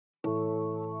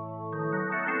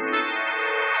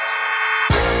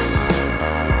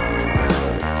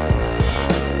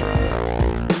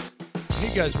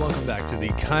Hey guys, welcome back to the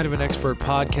Kind of an Expert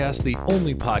podcast, the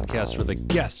only podcast where the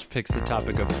guest picks the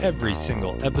topic of every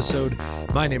single episode.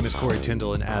 My name is Corey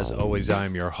Tyndall, and as always, I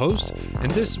am your host.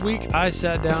 And this week, I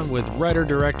sat down with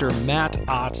writer-director Matt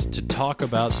Ott to talk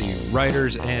about the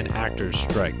writers and actors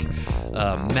strike.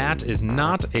 Matt is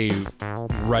not a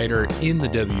writer in the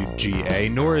WGA,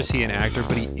 nor is he an actor,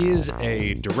 but he is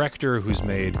a director who's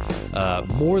made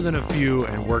more than a few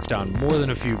and worked on more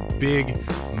than a few big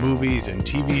movies and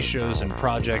TV shows and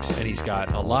projects, and he's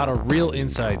got a lot of real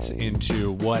insights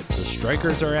into what the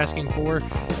strikers are asking for,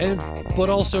 but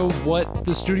also what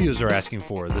the studios are asking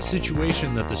for, the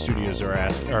situation that the studios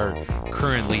are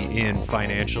currently in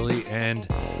financially, and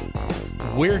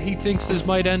where he thinks this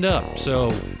might end up. So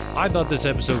I thought this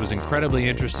episode was incredibly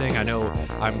interesting. I know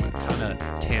I'm kind of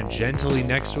tangentially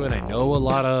next to it. I know a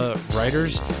lot of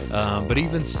writers, but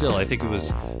even still, I think it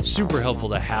was super helpful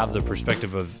to have the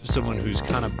perspective of someone who's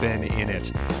kind of been in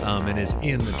it and is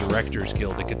in the Directors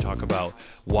Guild that could talk about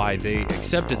why they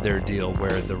accepted their deal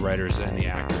where the writers and the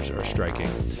actors are striking.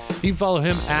 You can follow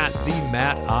him at the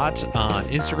Matt Ott on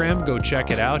Instagram. Go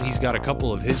check it out. He's got a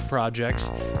couple of his projects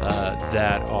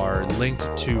that are linked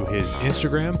to his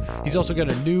Instagram. He's also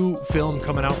got a new film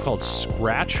coming out called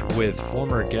Scratch with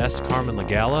former guest Carmen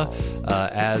Lagala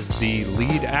as the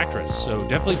lead actress. So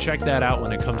definitely check that out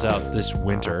when it comes out this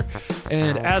winter.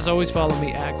 And as always, follow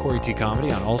me at Corey T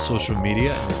Comedy on all social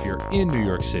media. And if you're in New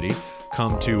York City,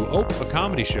 come to a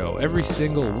comedy show every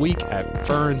single week at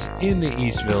Ferns in the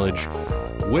East Village.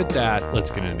 With that,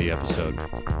 let's get into the episode.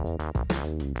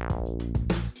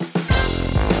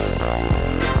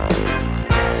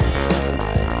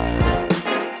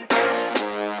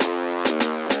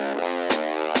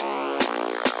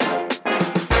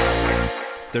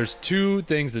 There's two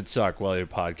things that suck while you're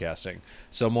podcasting.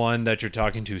 Someone that you're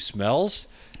talking to smells,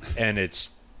 and it's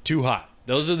too hot.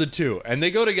 Those are the two. And they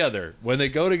go together. When they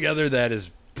go together, that is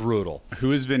brutal.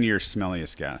 Who has been your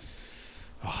smelliest guest?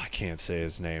 Oh, I can't say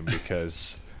his name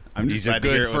because he's a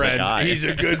good friend. He's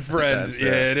a good friend.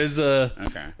 Yeah, it is a...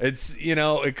 Okay. It's,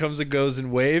 it comes and goes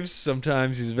in waves.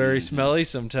 Sometimes he's very smelly.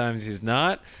 Sometimes he's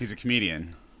not. He's a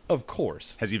comedian. Of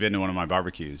course. Has he been to one of my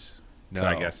barbecues? No. Could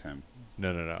I guess him? No.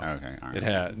 Okay, all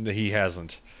right. He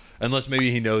hasn't. Unless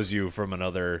maybe he knows you from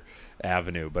another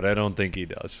avenue, but I don't think he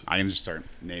does. I can just start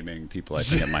naming people I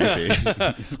think it might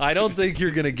be. I don't think you're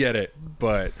going to get it,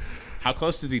 but... How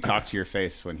close does he talk to your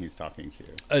face when he's talking to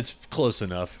you? It's close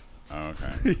enough. Oh,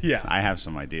 okay. Yeah. I have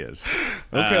some ideas.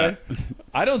 Okay.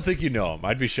 I don't think you know him.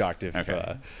 I'd be shocked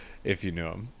if you knew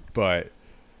him. But,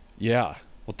 yeah.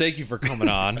 Well, thank you for coming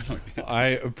on. I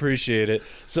appreciate it.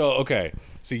 So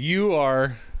you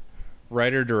are...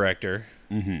 writer-director,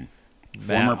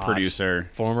 former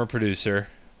producer,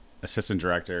 assistant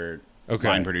director,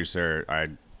 line producer. I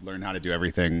learned how to do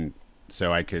everything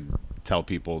so I could tell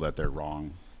people that they're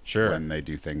wrong when they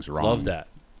do things wrong. Love that.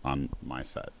 On my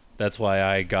set. That's why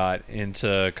I got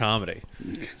into comedy.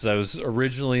 So I was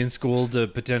originally in school to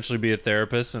potentially be a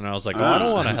therapist, and I was like, I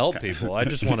don't want to help people. I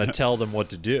just want to tell them what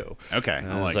to do. Okay.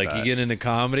 And I was like, you get into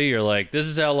comedy, you're like, this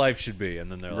is how life should be.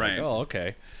 And then they're like, oh,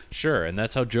 okay. Sure, and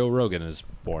that's how Joe Rogan is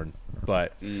born.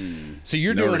 But so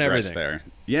you're doing everything there.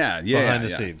 Yeah, behind the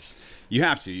scenes. You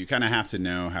have to. You kind of have to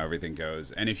know how everything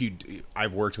goes. And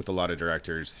I've worked with a lot of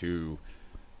directors who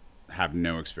have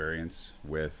no experience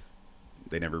with.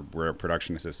 They never were a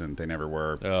production assistant. They never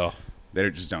were. Oh, they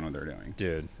just don't know what they're doing,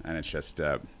 dude. And it's just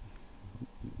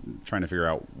trying to figure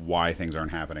out why things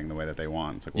aren't happening the way that they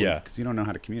want. It's like, well, because you don't know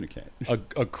how to communicate.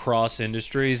 Across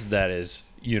industries, that is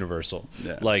universal.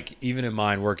 Yeah. Like even in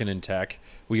mine, working in tech,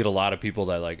 we get a lot of people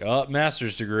that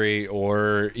master's degree,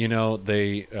 or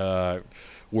they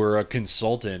were a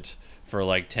consultant for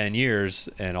like 10 years,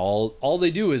 and all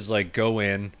they do is like go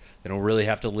in. They don't really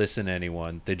have to listen to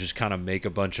anyone. They just kind of make a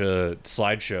bunch of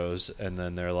slideshows, and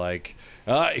then they're like,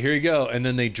 here you go. And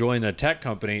then they join a tech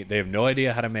company. They have no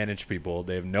idea how to manage people.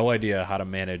 They have no idea how to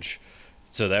manage.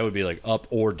 So that would be like up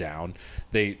or down.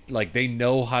 They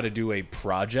know how to do a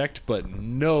project, but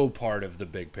no part of the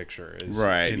big picture is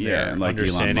in their like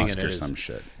understanding. Elon Musk or some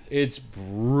shit. It's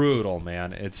brutal,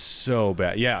 man. It's so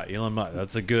bad. Yeah, Elon Musk.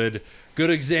 That's a good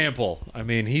example. I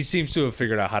mean, he seems to have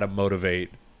figured out how to motivate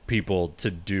people to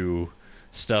do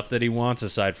stuff that he wants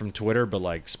aside from Twitter, but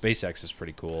like SpaceX is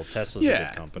pretty cool. Tesla's a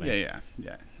good company.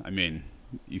 Yeah. I mean,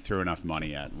 you throw enough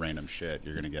money at random shit,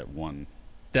 you're gonna get one.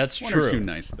 That's one true. Or two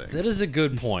nice things. That is a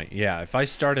good point. Yeah, if I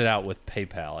started out with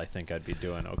PayPal, I think I'd be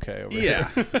doing okay over here.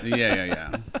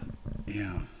 Yeah.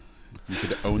 You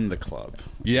could own the club.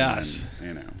 Yes.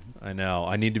 And, I know.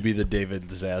 I need to be the David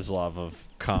Zaslav of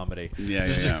comedy.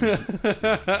 Yeah.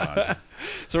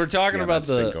 So we're talking about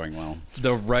going well.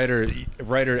 The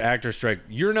writer actor strike.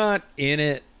 You're not in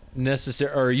it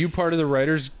necessarily. Are you part of the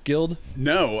Writers Guild?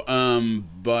 No,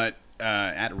 but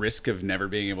at risk of never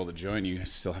being able to join, you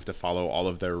still have to follow all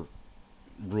of their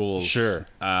rules. Sure.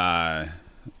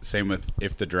 Same with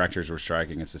if the directors were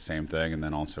striking, it's the same thing, and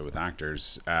then also with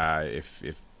actors, if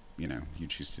you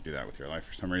choose to do that with your life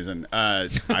for some reason, I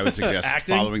would suggest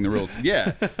following the rules.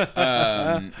 Yeah.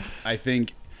 I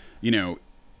think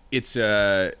it's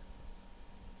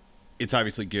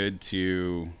obviously good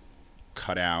to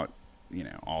cut out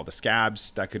all the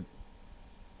scabs that could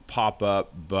pop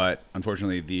up, but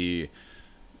unfortunately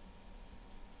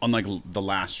unlike the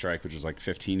last strike, which was like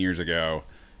 15 years ago,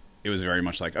 it was very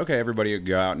much like, okay, everybody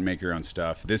go out and make your own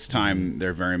stuff. This time,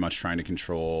 they're very much trying to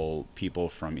control people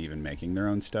from even making their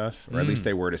own stuff, or at least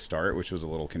they were to start, which was a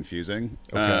little confusing.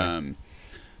 Okay.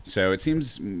 So it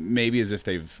seems maybe as if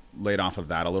they've laid off of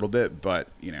that a little bit, but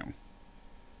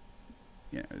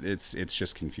it's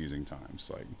just confusing times,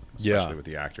 like especially with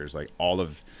the actors. Like all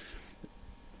of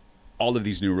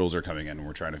these new rules are coming in, and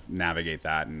we're trying to navigate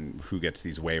that, and who gets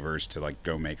these waivers to like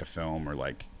go make a film, or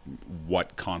like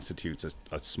what constitutes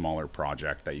a smaller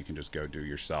project that you can just go do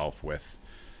yourself with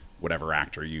whatever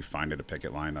actor you find at a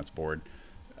picket line that's bored.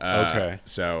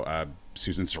 So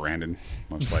Susan Sarandon,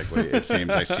 most likely. It seems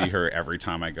I see her every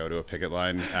time I go to a picket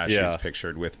line. She's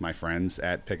pictured with my friends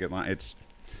at picket line.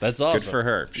 That's awesome. Good for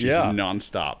her. She's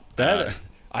nonstop.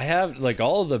 I have like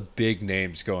all of the big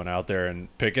names going out there and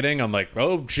picketing. I'm like,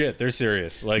 oh shit, they're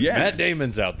serious. Like Matt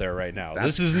Damon's out there right now.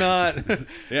 This is not.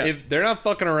 If they're not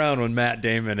fucking around when Matt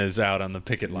Damon is out on the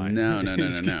picket line. No,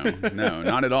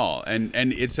 not at all. And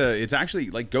it's actually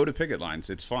like go to picket lines.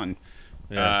 It's fun.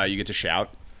 Yeah. You get to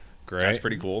shout. Great. That's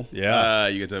pretty cool. Yeah.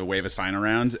 You get to wave a sign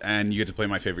around, and you get to play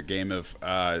my favorite game of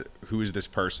who is this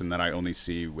person that I only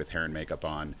see with hair and makeup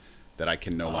on that I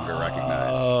can no longer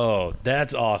recognize. Oh,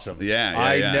 that's awesome.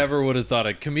 I never would have thought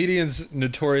it. Comedians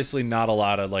notoriously not a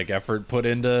lot of like effort put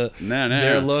into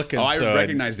their look. And I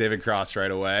recognized David Cross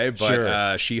right away,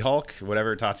 but She-Hulk,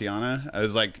 whatever, Tatiana, I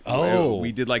was like,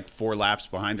 we did like 4 laps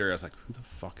behind her. I was like, who the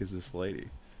fuck is this lady?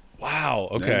 Wow.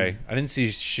 Okay. I didn't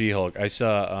see She-Hulk. I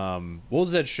saw, what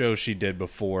was that show she did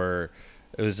before?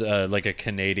 It was like a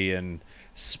Canadian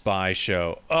spy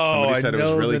show. Somebody said it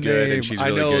was really good, and she's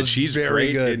really good. She's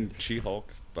great in She-Hulk.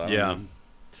 Yeah.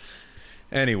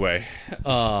 Anyway,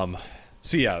 so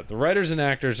yeah, the writers and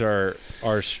actors are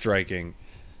striking.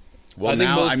 Well,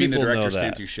 now the directors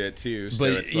can't do shit too. So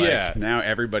it's like now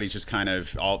everybody's just kind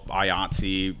of all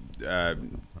IATSE,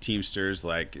 Teamsters.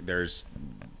 Like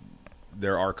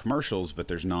there are commercials, but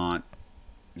there's not.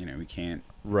 We can't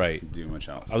do much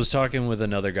else. I was talking with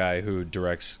another guy who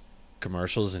directs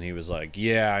commercials, and he was like,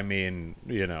 I mean,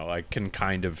 I can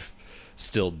kind of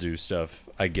still do stuff,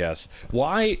 I guess.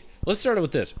 Let's start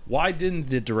with this. Why didn't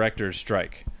the directors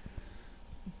strike?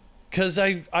 Because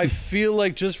I feel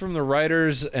like just from the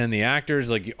writers and the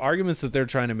actors, like the arguments that they're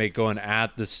trying to make going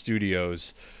at the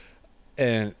studios,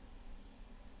 and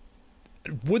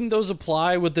wouldn't those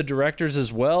apply with the directors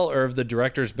as well, or have the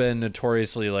directors been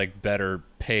notoriously like better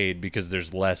paid because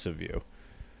there's less of you?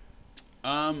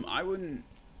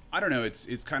 I don't know.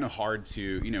 It's kind of hard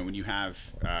to, when you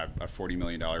have a $40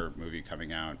 million movie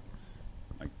coming out,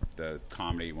 like the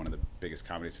comedy, one of the biggest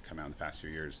comedies to come out in the past few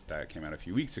years, that came out a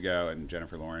few weeks ago, and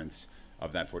Jennifer Lawrence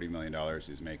of that $40 million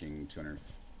is making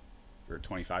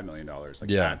 $25 million. Like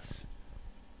that's,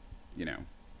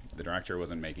 the director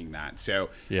wasn't making that. So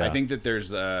I think that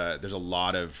there's a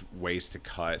lot of ways to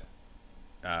cut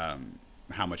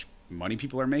how much money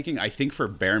people are making. I think for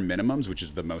bare minimums, which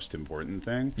is the most important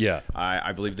thing.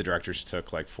 I believe the directors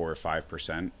took like 4 or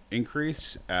 5%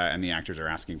 increase, and the actors are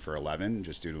asking for 11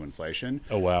 just due to inflation.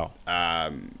 Oh wow.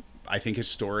 I think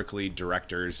historically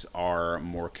directors are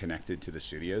more connected to the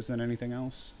studios than anything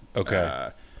else.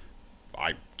 Okay.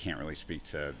 I can't really speak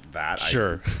to that.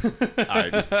 Sure.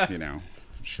 I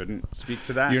shouldn't speak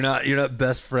to that. You're not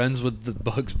best friends with the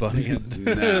Bugs Bunny.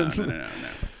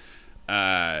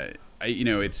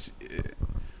 No.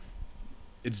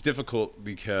 It's difficult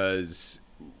because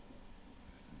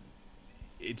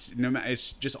it's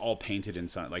just all painted in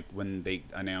some, like when they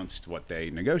announced what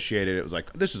they negotiated, it was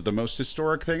like, this is the most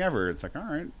historic thing ever. It's like, all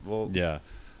right, well,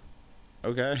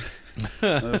 okay.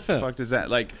 What the fuck does that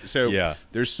like? So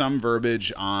there's some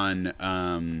verbiage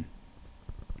on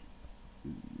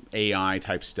AI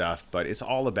type stuff, but it's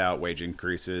all about wage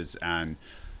increases, and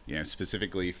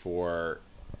specifically for,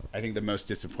 I think the most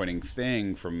disappointing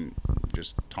thing from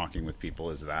just talking with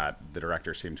people is that the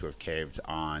director seemed to have caved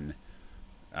on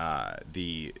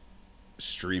the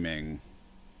streaming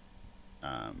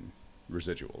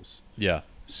residuals. Yeah.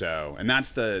 So, and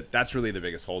that's really the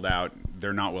biggest holdout.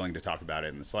 They're not willing to talk about it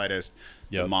in the slightest.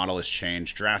 Yep. The model has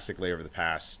changed drastically over the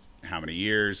past how many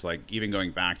years? Like even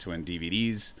going back to when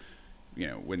DVDs,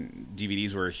 when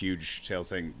DVDs were a huge sales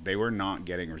thing, they were not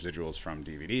getting residuals from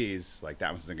DVDs. Like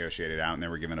that was negotiated out, and they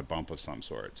were given a bump of some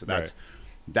sort. So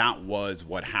that was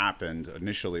what happened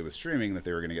initially with streaming, that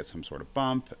they were going to get some sort of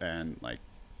bump, and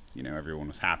everyone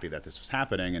was happy that this was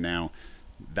happening. And now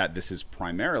that this is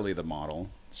primarily the model,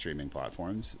 streaming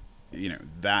platforms,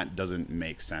 that doesn't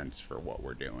make sense for what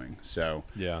we're doing. So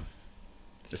yeah,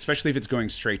 especially if it's going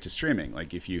straight to streaming.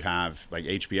 Like if you have, like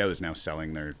HBO is now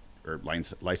selling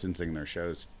licensing their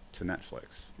shows to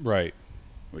Netflix, right?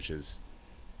 Which is,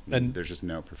 and there's just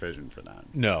no provision for that.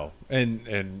 No,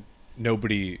 and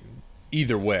nobody,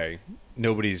 either way,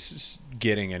 nobody's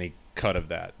getting any cut of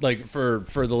that. Like for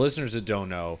the listeners that don't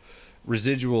know,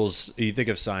 residuals, you think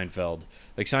of Seinfeld.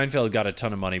 Like Seinfeld got a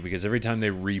ton of money because every time they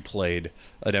replayed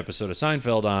an episode of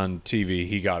Seinfeld on TV,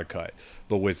 he got a cut.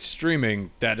 But with streaming,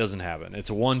 that doesn't happen.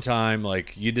 It's a one-time,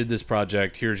 like, you did this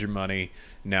project, here's your money.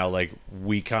 Now, like,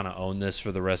 we kind of own this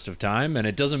for the rest of time. And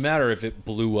it doesn't matter if it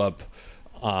blew up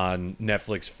on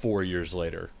Netflix 4 years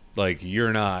later. Like,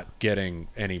 you're not getting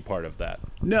any part of that.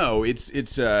 No, it's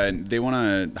they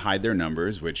want to hide their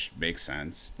numbers, which makes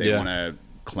sense. They want to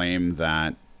claim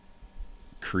that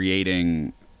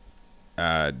creating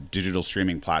a digital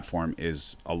streaming platform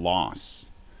is a loss,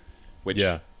 which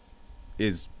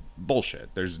is bullshit.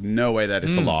 There's no way that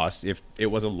it's a loss. If it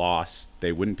was a loss,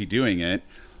 they wouldn't be doing it.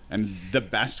 And the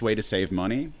best way to save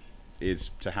money is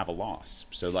to have a loss.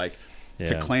 So like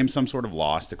to claim some sort of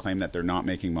loss, to claim that they're not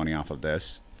making money off of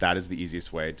this, that is the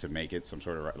easiest way to make it some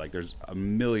sort of, like, there's a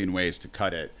million ways to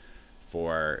cut it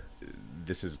for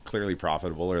this is clearly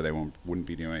profitable or they wouldn't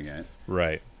be doing it.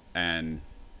 Right. And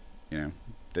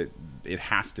that it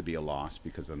has to be a loss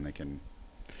because then they can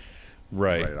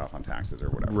write it off on taxes or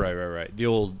whatever. Right. The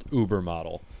old Uber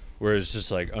model, where it's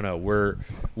just like, oh no,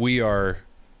 we are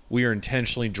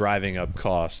intentionally driving up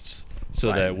costs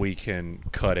so that we can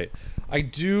cut it. I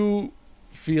do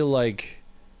feel like,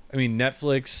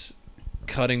 Netflix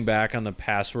cutting back on the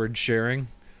password sharing,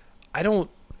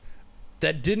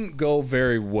 that didn't go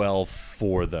very well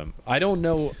for them. I don't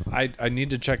know. I need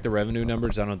to check the revenue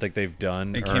numbers. I don't think they've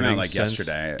done. It came out like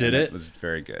yesterday. Did it? It was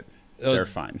very good. They're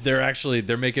fine.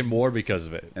 They're making more because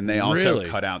of it. And they also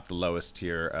cut out the lowest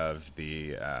tier of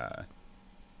the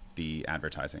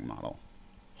advertising model.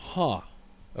 Huh.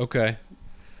 Okay.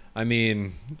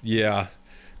 Yeah.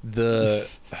 They're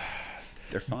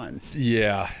fine.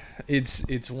 Yeah.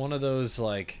 It's one of those,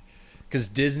 like, because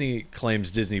Disney claims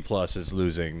Disney Plus is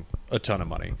losing a ton of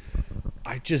money.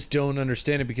 I just don't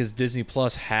understand it because Disney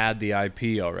Plus had the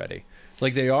IP already.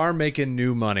 Like, they are making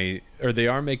new money, or they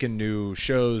are making new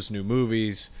shows, new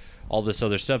movies, all this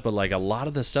other stuff. But, like, a lot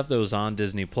of the stuff that was on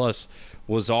Disney Plus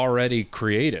was already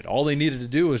created. All they needed to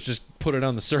do was just put it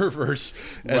on the servers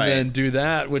and then do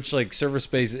that, which, like, server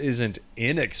space isn't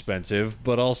inexpensive,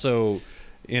 but also...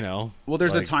 well,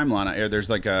 there's a timeline.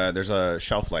 There's a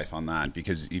shelf life on that,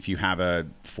 because if you have a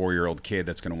 4-year-old kid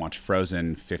that's going to watch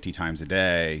Frozen 50 times a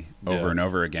day over and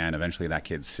over again, eventually that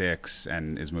kid's 6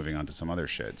 and is moving on to some other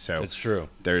shit. So it's true.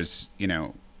 There's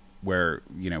where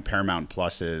Paramount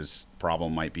Plus's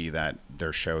problem might be that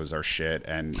their shows are shit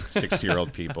and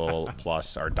 60-year-old people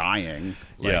plus are dying.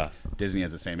 Disney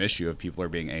has the same issue of people are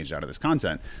being aged out of this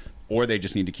content. Or they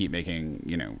just need to keep making,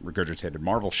 regurgitated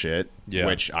Marvel shit,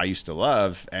 which I used to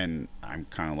love, and I'm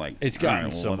kind of like, it's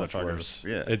gotten so much worse.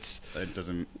 Yeah, it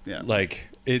doesn't. Yeah, like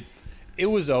it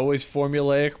was always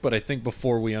formulaic, but I think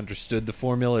before we understood the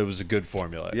formula, it was a good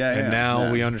formula. And now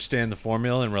we understand the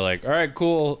formula, and we're like, all right,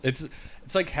 cool. It's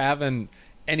like having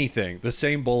anything, the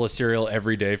same bowl of cereal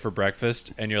every day for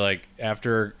breakfast, and you're like,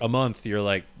 after a month, you're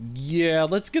like, yeah,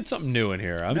 let's get something new in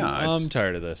here. I'm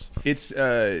tired of this. It's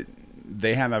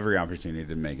they have every opportunity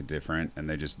to make it different, and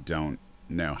they just don't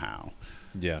know how.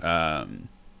 Yeah.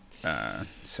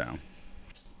 So.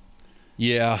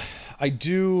 Yeah, I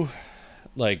do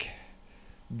like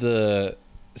one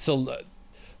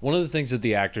of the things that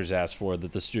the actors asked for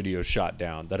that the studio shot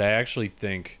down that I actually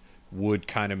think would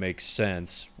kind of make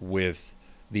sense with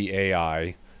the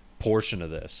AI portion of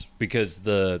this, because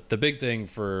the big thing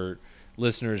for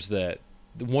listeners that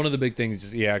one of the big things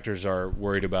the actors are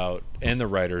worried about, and the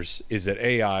writers, is that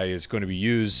AI is going to be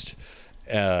used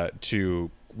to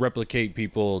replicate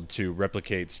people, to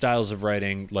replicate styles of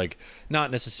writing, like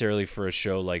not necessarily for a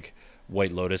show like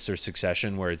White Lotus or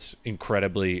Succession, where it's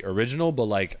incredibly original, but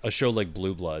like a show like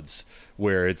Blue Bloods,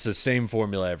 where it's the same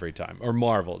formula every time, or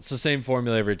Marvel, it's the same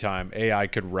formula every time. AI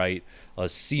could write a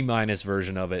C-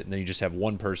 version of it, and then you just have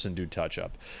one person do touch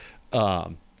up.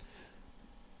 One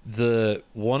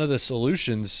of the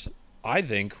solutions, I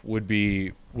think, would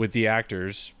be with the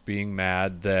actors being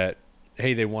mad that,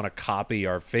 hey, they want to copy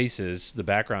our faces, the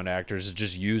background actors, and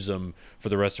just use them for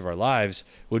the rest of our lives,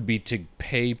 would be to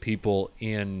pay people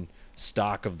in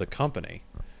stock of the company.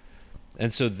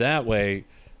 And so that way,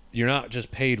 you're not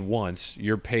just paid once,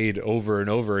 you're paid over and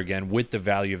over again with the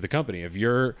value of the company. If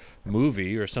your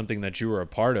movie or something that you were a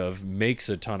part of makes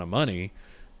a ton of money,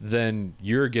 then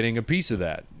you're getting a piece of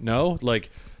that. No? Like,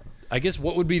 I guess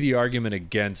what would be the argument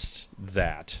against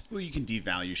that? Well, you can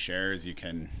devalue shares. You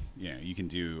can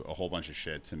do a whole bunch of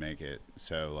shit to make it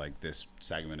so like this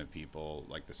segment of people,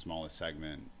 like the smallest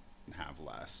segment, have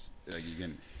less. Like you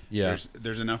can,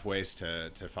 there's enough ways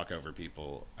to fuck over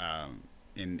people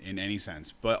in any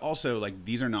sense. But also, like,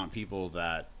 these are not people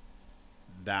that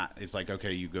it's like,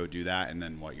 okay, you go do that, and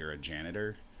then what? You're a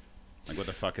janitor. Like, what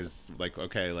the fuck is, like,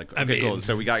 okay, cool.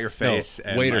 So we got your face. No,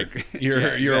 and waiter. Like,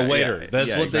 you're a waiter. That's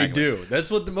what exactly. They do.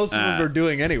 That's what most of them are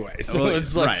doing anyway. So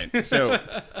it's like... Right. So,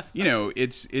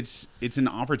 it's an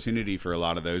opportunity for a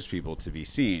lot of those people to be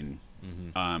seen,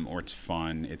 or it's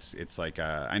fun. It's like,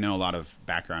 I know a lot of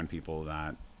background people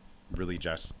that really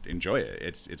just enjoy it.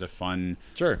 It's a fun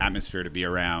atmosphere to be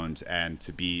around, and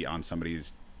to be on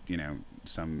somebody's,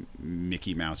 some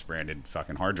Mickey Mouse branded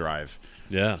fucking hard drive.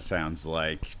 Yeah. Sounds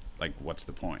like what's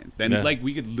the point then? Like,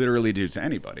 we could literally do it to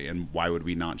anybody, and why would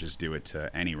we not just do it to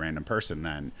any random person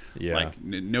then? Like,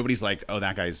 nobody's like, oh,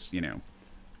 that guy's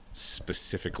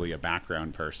specifically a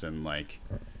background person. Like,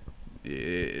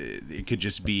 it could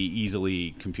just be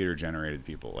easily computer generated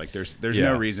people. Like, there's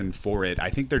no reason for it.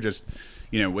 I think they're just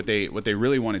what they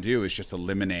really want to do is just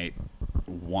eliminate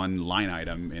one line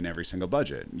item in every single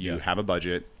budget. You have a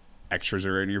budget, extras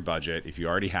are in your budget. If you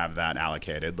already have that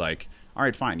allocated, like, all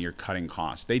right, fine, you're cutting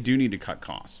costs. They do need to cut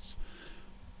costs.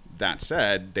 That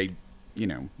said, they,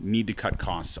 need to cut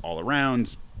costs all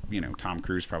around. Tom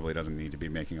Cruise probably doesn't need to be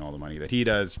making all the money that he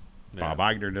does. Bob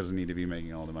Iger doesn't need to be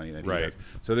making all the money that he does.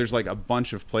 So there's like a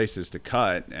bunch of places to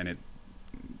cut, and it,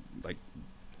 like,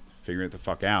 figure it the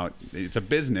fuck out. It's a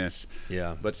business,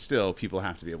 but still, people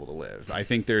have to be able to live. I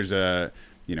think there's a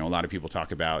lot of people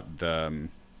talk about the...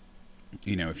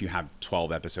 if you have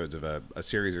 12 episodes of a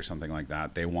series or something like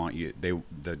that, the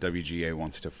WGA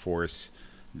wants to force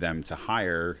them to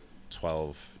hire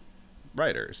 12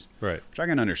 writers, right? Which I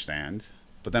can understand.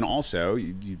 But then also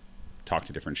you talk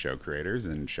to different show creators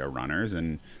and showrunners,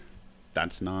 and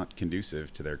that's not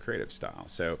conducive to their creative style.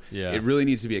 So it really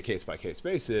needs to be a case by case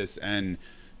basis, and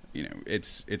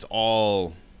it's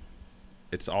all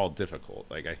difficult.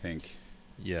 Like, I think.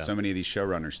 Yeah. So many of these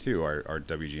showrunners too are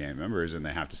WGA members, and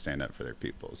they have to stand up for their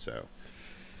people. So,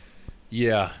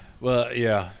 the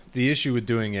issue with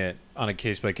doing it on a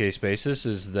case by case basis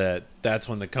is that's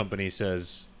when the company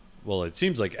says, "Well, it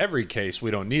seems like every case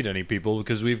we don't need any people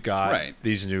because we've got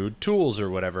these new tools or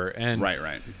whatever." And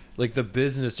like, the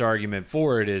business argument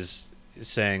for it is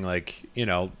saying, like,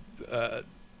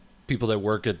 people that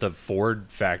work at the Ford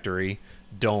factory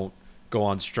don't go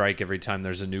on strike every time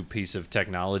there's a new piece of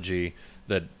technology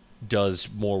that does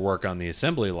more work on the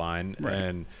assembly line.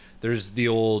 And there's the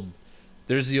old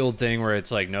thing where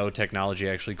it's like, no, technology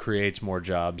actually creates more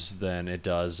jobs than it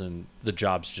does, and the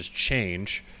jobs just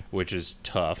change, which is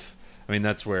tough. I mean,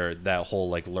 that's where that whole,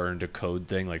 like, learn to code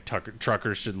thing, like,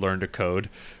 truckers should learn to code,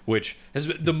 which is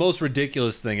the most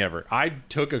ridiculous thing ever. I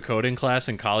took a coding class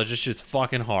in college. This shit's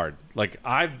fucking hard. Like,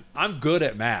 I'm good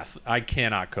at math. I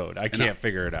cannot code. I can't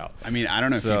figure it out. I mean, I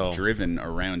don't know if you've driven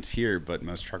around here, but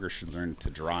most truckers should learn to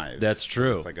drive. That's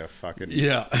true. It's like a fucking...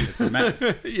 It's a mess.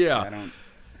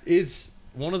 It's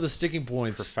one of the sticking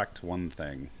points. Perfect one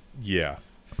thing. Yeah.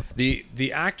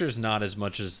 The actors, not as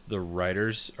much as the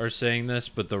writers are saying this,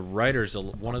 but the writers,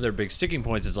 one of their big sticking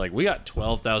points is like, we got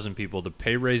 12,000 people. The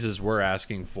pay raises we're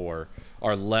asking for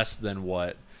are less than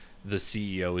what the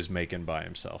CEO is making by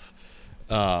himself,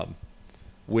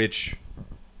 which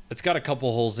it's got a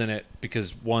couple holes in it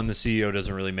because, one, the CEO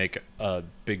doesn't really make a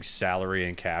big salary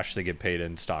in cash. They get paid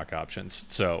in stock options.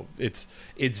 So it's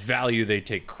value they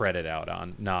take credit out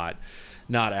on, not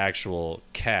actual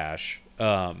cash.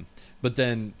 But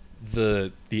then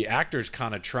the actors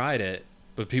kind of tried it,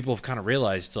 but people have kind of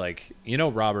realized, like,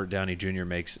 Robert Downey Jr.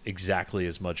 makes exactly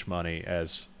as much money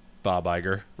as Bob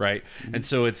Iger, right? Mm-hmm. And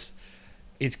so it's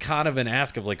kind of an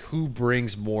ask of, like, who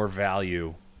brings more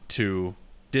value to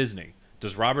Disney?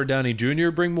 Does Robert Downey Jr.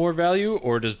 bring more value,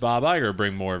 or does Bob Iger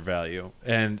bring more value?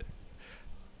 And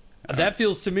That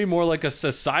feels to me more like a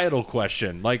societal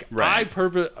question. Like, Right.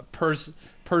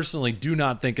 personally do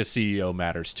not think a CEO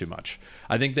matters too much.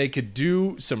 I think they could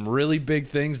do some really big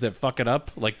things that fuck it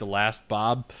up, like the last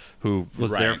Bob, who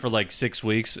was there Right. for like 6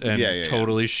 weeks and Yeah.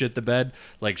 totally shit the bed.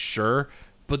 Like, sure.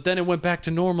 But then it went back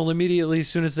to normal immediately as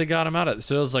soon as they got him out of it.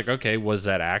 So it was like, okay, was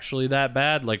that actually that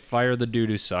bad? Like, fire the dude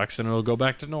who sucks and it'll go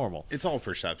back to normal. It's all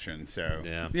perception. So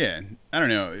Yeah. I don't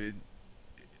know.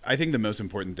 I think the most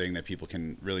important thing that people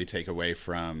can really take away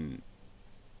from,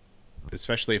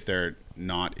 especially if they're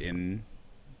not in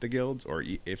the guilds, or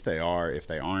if they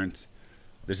aren't,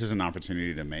 this is an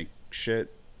opportunity to make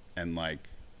shit. And like,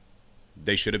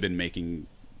 they should have been,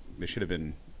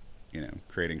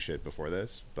 creating shit before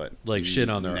this, but Like shit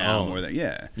on their own. more than,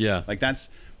 Yeah. Like that's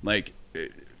like,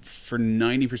 for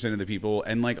 90% of the people,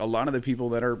 and like a lot of the people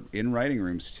that are in writing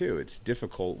rooms too, it's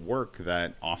difficult work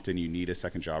that often you need a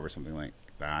second job or something like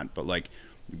that. But like,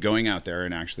 going out there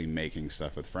and actually making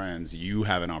stuff with friends, you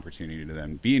have an opportunity to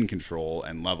then be in control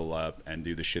and level up and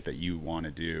do the shit that you want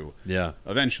to do. Yeah.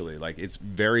 Eventually, like, it's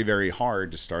very, very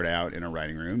hard to start out in a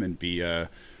writing room and be a,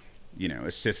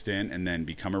 assistant, and then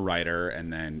become a writer,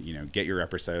 and then, get your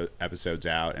episodes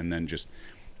out, and then just,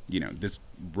 this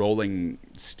rolling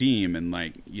steam, and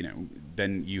like,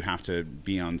 then you have to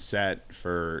be on set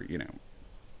for,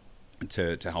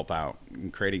 to help out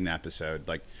in creating the episode.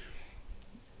 Like,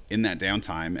 in that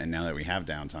downtime, and now that we have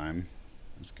downtime,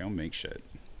 let's go make shit.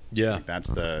 Yeah.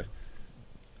 Like,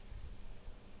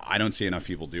 I don't see enough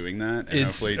people doing that, and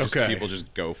hopefully people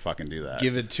just go fucking do that.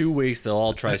 Give it 2 weeks, they'll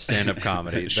all try stand-up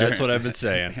comedy. Sure. That's what I've been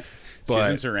saying. But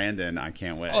Susan Sarandon, I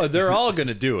can't wait. oh, they're all going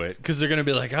to do it because they're going to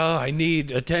be like, oh, I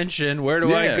need attention. Where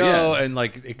do I go? Yeah. And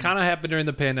like, it kind of happened during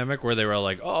the pandemic where they were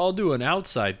like, oh, I'll do an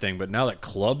outside thing. But now that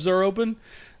clubs are open,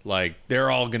 like, they're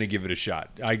all going to give it a shot.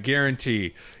 I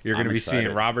guarantee you're going to be excited.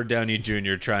 seeing Robert Downey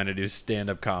Jr. trying to do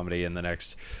stand-up comedy in the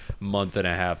next month and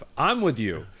a half. I'm with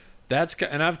you.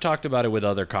 And I've talked about it with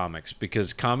other comics, because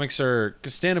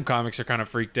stand-up comics are kind of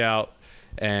freaked out,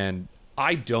 and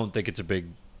I don't think it's a big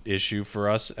issue for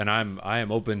us. And I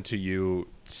am open to you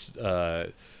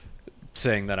saying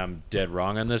that I'm dead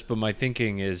wrong on this, but my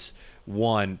thinking is,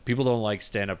 one, people don't like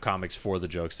stand-up comics for the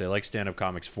jokes. They like stand-up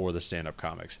comics for the stand-up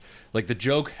comics. Like, the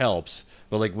joke helps,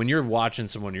 but like, when you're watching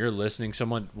someone, you're listening to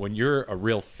someone, when you're a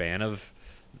real fan of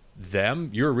them,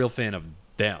 you're a real fan of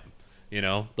them.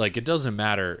 Like, it doesn't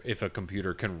matter if a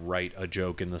computer can write a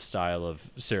joke in the style of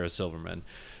Sarah Silverman.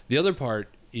 The other part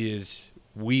is,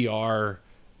 we are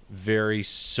very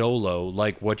solo,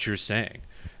 like what you're saying.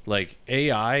 Like,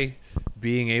 AI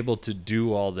being able to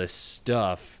do all this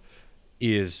stuff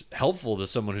is helpful to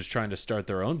someone who's trying to start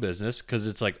their own business, because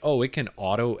it's like, oh, it can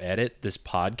auto edit this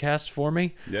podcast for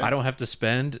me. Yeah. I don't have to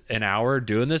spend an hour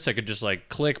doing this. I could just like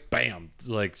click, bam,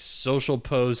 like social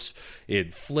posts,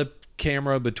 it flip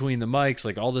camera between the mics,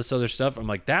 like all this other stuff. I'm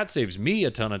like, that saves me a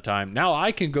ton of time. Now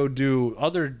I can go do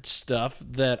other stuff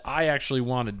that I actually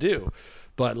want to do.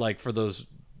 But like, for those,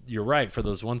 you're right, for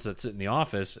those ones that sit in the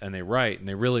office and they write and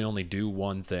they really only do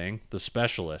one thing, the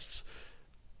specialists,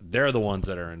 they're the ones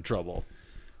that are in trouble.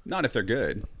 Not if they're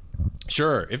good.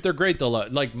 Sure, if they're great, they'll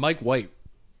like Mike White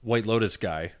Lotus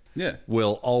guy. Yeah.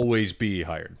 Will always be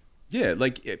hired. Yeah,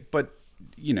 but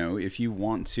if you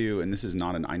want to, and this is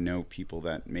not I know people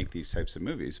that make these types of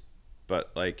movies, but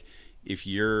like,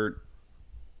 we're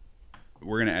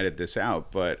gonna edit this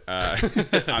out, but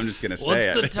I'm just gonna say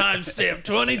it. What's the timestamp?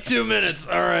 22 minutes.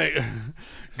 All right.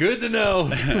 Good to know.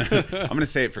 I'm gonna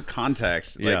say it for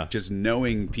context. Like, Yeah. just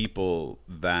knowing people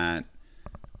that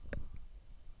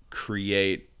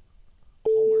create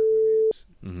Hallmark movies.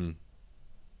 Mm-hmm.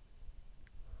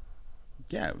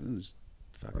 Yeah, it was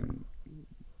fucking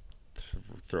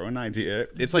throw an idea.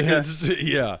 It's like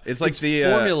It's like the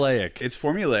formulaic. It's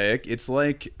formulaic.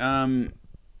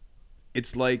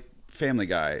 It's like Family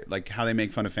Guy, like how they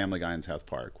make fun of Family Guy in South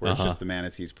Park, where it's just the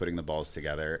manatees putting the balls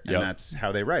together, and Yep. that's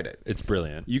how they write it. It's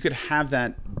brilliant. You could have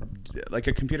that, like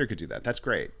a computer could do that. That's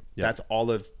great. Yep. That's all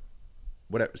of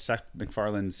whatever Seth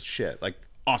MacFarlane's shit. Like,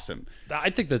 awesome. I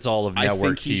think that's all of I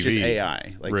network think he's TV. just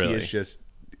AI. Like, really. he just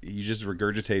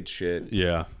regurgitates shit.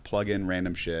 Yeah. Plug in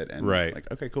random shit, and Right. like,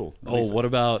 okay, cool. That Oh, makes what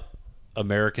about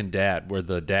American Dad, where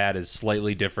the dad is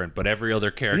slightly different, but every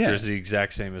other character Yeah. is the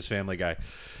exact same as Family Guy?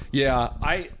 Yeah,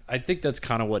 I think that's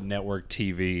kind of what network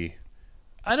TV,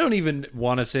 I don't even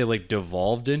want to say like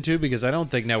devolved into, because I don't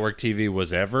think network TV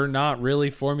was ever not really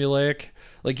formulaic.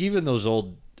 Like, even those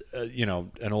old,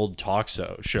 an old talk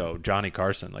show, Johnny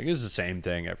Carson, like, it was the same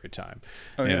thing every time.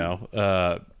 Oh,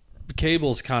 yeah.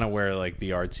 Cable's kind of where like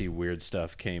the artsy weird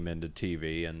stuff came into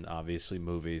TV, and obviously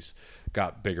movies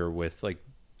got bigger with like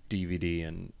DVD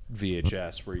and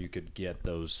VHS, where you could get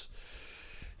those.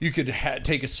 You could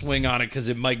take a swing on it because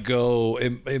it might go.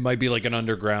 It might be like an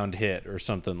underground hit or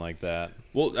something like that.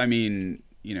 Well, I mean,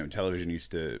 television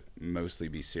used to mostly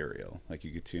be serial. Like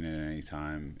you could tune in at any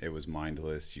time. It was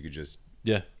mindless. You could just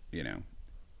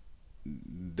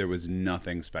there was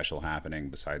nothing special happening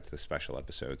besides the special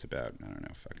episodes about, I don't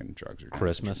know, fucking drugs or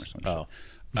Christmas. Or something.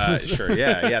 Sure.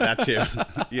 Yeah, that too.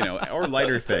 Or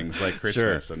lighter things like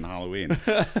Christmas and Halloween.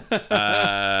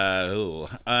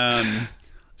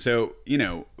 So,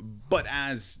 but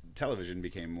as television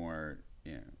became more,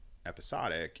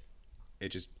 episodic,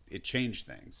 it changed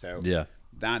things. So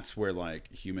that's where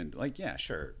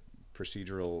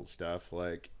procedural stuff,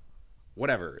 like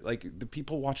whatever, like the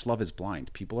people watch Love is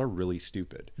Blind. People are really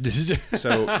stupid.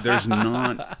 So there's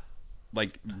not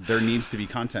there needs to be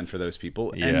content for those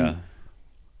people. And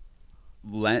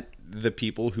let the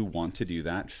people who want to do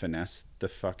that finesse the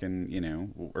fucking,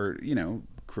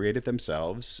 create it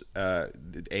themselves.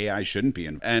 The AI shouldn't be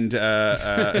in, and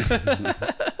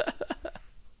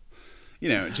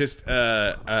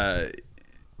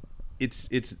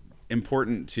it's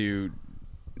important to,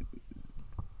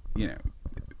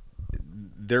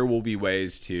 there will be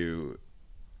ways to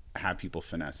have people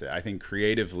finesse it. I think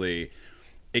creatively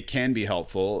it can be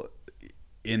helpful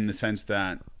in the sense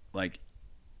that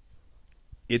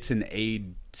it's an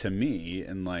aid to me,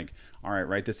 and all right,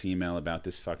 write this email about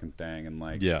this fucking thing,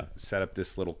 and set up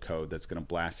this little code that's going to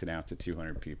blast it out to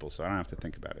 200 people, so I don't have to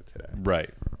think about it today. Right.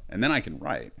 And then I can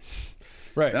write.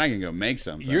 Right. Then I can go make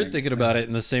something. You're thinking about it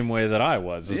in the same way that I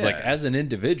was. It's as an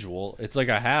individual, it's like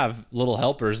I have little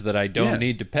helpers that I don't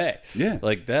need to pay. Yeah.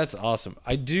 That's awesome.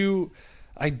 I do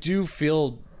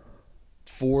feel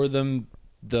for them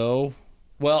though.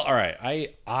 Well, all right.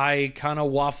 I kind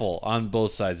of waffle on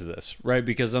both sides of this, right?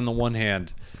 Because on the one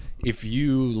hand, if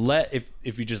you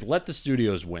just let the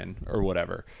studios win or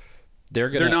whatever,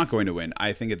 they're not going to win.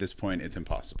 I think at this point it's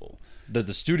impossible that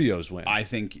the studios win. I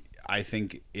think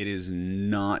it is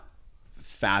not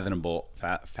fathomable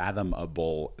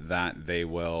that they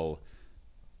will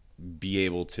be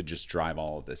able to just drive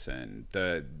all of this in.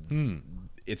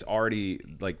 It's already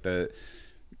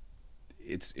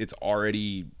it's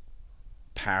already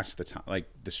past the time.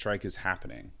 The strike is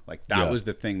happening. That was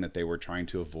the thing that they were trying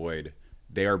to avoid.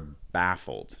 They are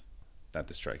baffled that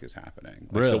the strike is happening.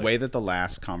 Really? The way that the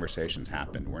last conversations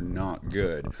happened were not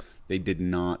good. They did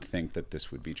not think that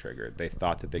this would be triggered. They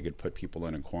thought that they could put people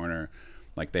in a corner.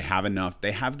 They have enough.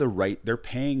 They have the right. They're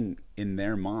paying, in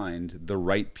their mind, the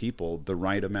right people the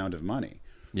right amount of money.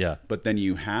 Yeah. But then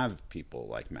you have people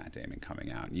like Matt Damon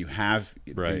coming out, and you have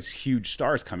these huge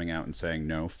stars coming out and saying,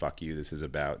 no, fuck you. This is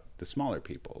about the smaller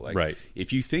people.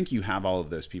 If you think you have all of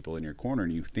those people in your corner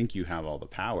and you think you have all the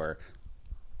power,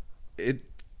 it's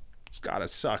gotta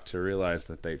suck to realize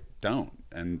that they don't,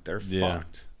 and they're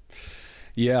fucked.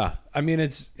 Yeah, I mean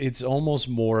it's almost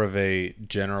more of a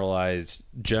general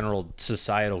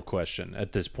societal question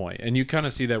at this point, and you kind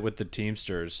of see that with the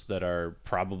Teamsters that are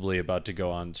probably about to go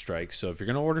on strike. So if you're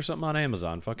gonna order something on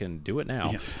Amazon, fucking do it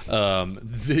now.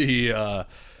 Yeah.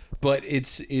 But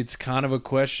it's kind of a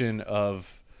question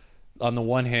of, on the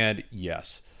one hand,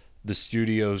 yes, the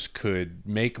studios could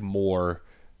make more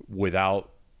without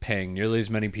paying nearly as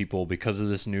many people because of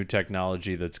this new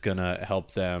technology that's gonna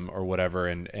help them or whatever,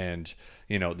 and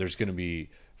there's gonna be,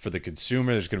 for the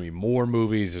consumer, there's gonna be more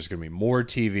movies, there's gonna be more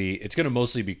TV. It's gonna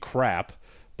mostly be crap,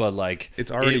 but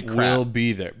it's already it will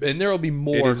be there, and there will be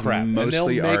more crap, and they'll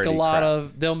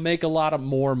make a lot of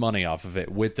more money off of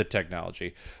it with the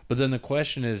technology. But then the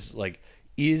question is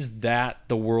is that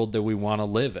the world that we want to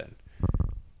live in?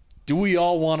 Do we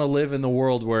all want to live in the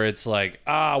world where it's the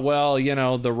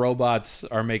robots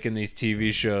are making these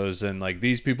TV shows, and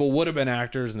these people would have been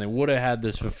actors and they would have had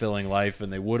this fulfilling life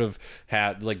and they would have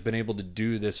had been able to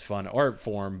do this fun art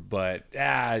form, but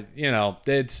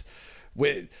it's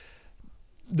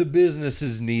the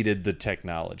businesses needed the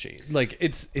technology.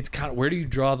 It's kind of, where do you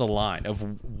draw the line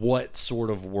of what sort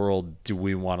of world do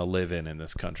we want to live in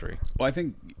this country? Well, I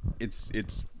think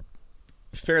it's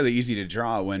fairly easy to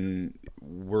draw when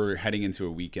we're heading into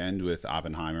a weekend with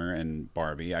Oppenheimer and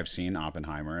Barbie. I've seen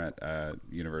Oppenheimer at a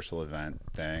Universal event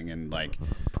thing, and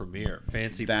premiere for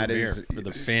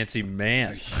the fancy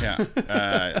man. Yeah,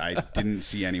 I didn't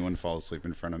see anyone fall asleep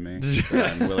in front of me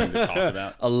that I'm willing to talk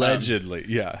about.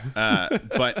 Allegedly,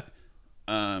 but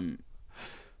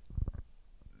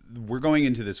we're going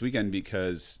into this weekend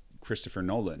because Christopher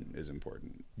Nolan is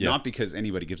important, not because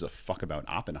anybody gives a fuck about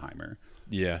Oppenheimer.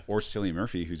 Yeah. Or Cillian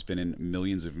Murphy, who's been in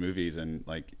millions of movies and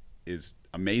is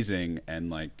amazing, and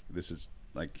this is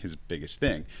his biggest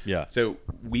thing. Yeah. So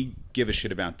we give a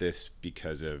shit about this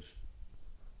because of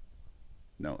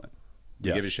Nolan.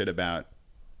 We give a shit about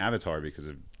Avatar because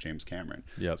of James Cameron.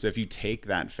 Yep. So if you take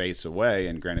that face away,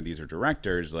 and granted these are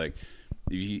directors, like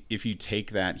if you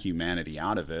take that humanity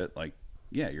out of it, like,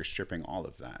 yeah, you're stripping all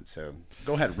of that. So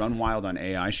go ahead, run wild on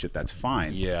AI shit. That's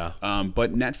fine. Yeah.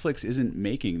 But Netflix isn't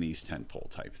making these tentpole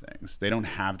type things. They don't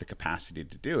have the capacity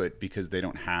to do it because they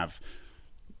don't have,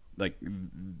 like,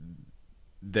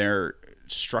 they're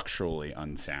structurally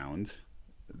unsound.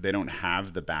 They don't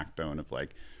have the backbone of,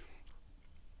 like,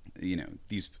 you know,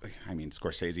 these. I mean,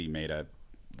 Scorsese made a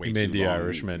way too The long,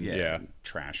 Irishman,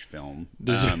 trash film.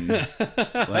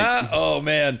 Like, oh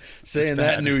man, saying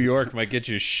that in New York might get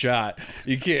you shot.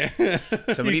 You can't.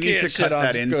 Somebody needs to cut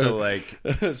that into like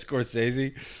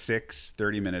Scorsese 6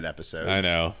 30-minute episodes. I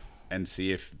know, and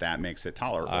see if that makes it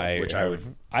tolerable. I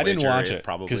didn't watch it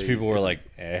probably because people were like,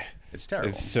 it's terrible.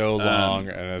 It's so long,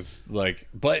 and it's like,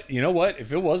 but you know what?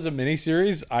 If it was a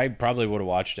miniseries, I probably would have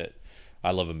watched it. I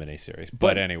love a miniseries.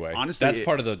 But anyway, honestly, that's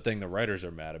part of the thing the writers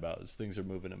are mad about is things are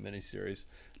moving to miniseries.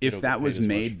 If that was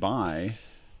made by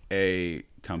a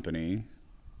company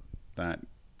that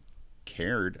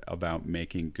cared about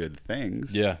making good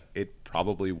things, it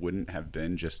probably wouldn't have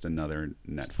been just another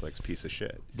Netflix piece of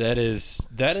shit. That is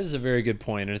a very good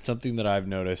point, and it's something that I've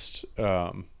noticed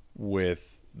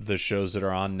with the shows that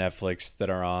are on Netflix, that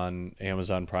are on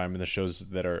Amazon Prime, and the shows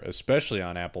that are especially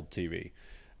on Apple TV.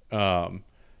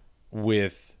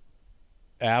 With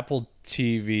Apple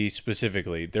TV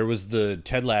specifically, there was the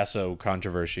Ted Lasso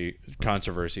controversy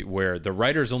where the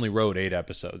writers only wrote 8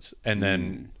 episodes, and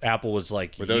then Apple was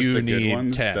like, were those you the need good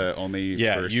ones? 10. The only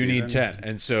first you season? need 10.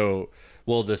 And so,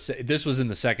 well, this was in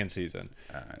the second season.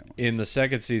 In the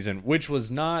second season, which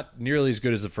was not nearly as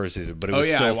good as the first season, but it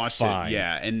was still I watched fine. It.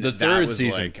 Yeah, and the third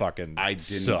season fucking I didn't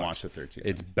sucks. watch the third season.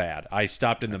 It's bad. I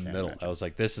stopped in the middle. I was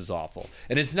like, this is awful.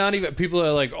 And it's not even, people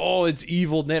are like, oh, it's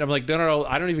evil Nate. I'm like, no,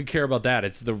 I don't even care about that.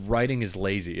 It's the writing is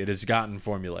lazy. It has gotten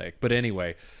formulaic. But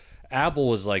anyway, Apple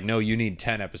was like, no, you need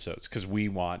 10 episodes because we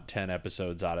want 10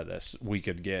 episodes out of this. We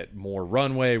could get more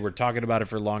runway. We're talking about it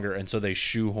for longer. And so they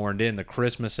shoehorned in the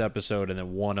Christmas episode and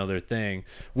then one other thing,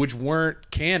 which weren't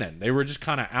canon. They were just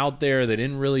kind of out there. They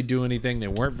didn't really do anything. They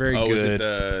weren't very good. Was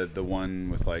it the one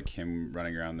with like him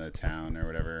running around the town or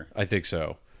whatever? I think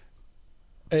so.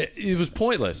 It was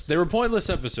pointless. They were pointless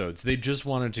episodes. They just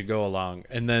wanted to go along.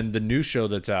 And then the new show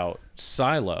that's out,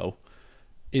 Silo,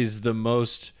 is the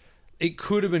most... It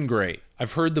could have been great.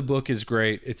 I've heard the book is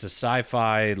great. It's a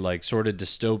sci-fi, like, sort of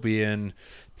dystopian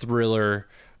thriller,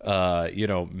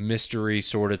 mystery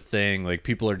sort of thing. Like,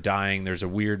 people are dying. There's a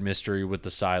weird mystery with the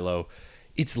silo.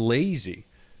 It's lazy.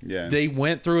 Yeah. They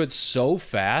went through it so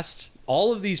fast.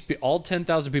 All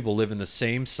 10,000 people live in the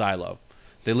same silo.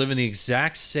 They live in the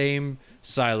exact same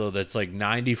silo that's like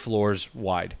 90 floors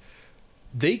wide.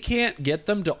 They can't get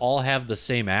them to all have the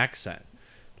same accent.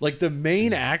 Like, the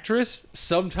main actress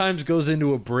sometimes goes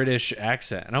into a British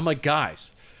accent. And I'm like,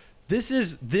 guys, this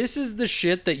is the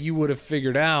shit that you would have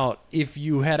figured out if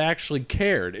you had actually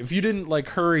cared. If you didn't, like,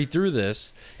 hurry through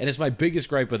this. And it's my biggest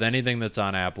gripe with anything that's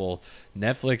on Apple.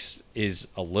 Netflix is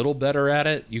a little better at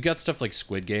it. You got stuff like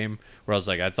Squid Game, where I was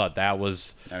like, I thought that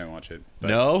was... I didn't watch it.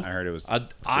 No? I heard it was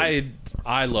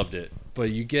I loved it. But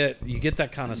you get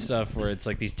that kind of stuff where it's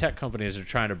like these tech companies are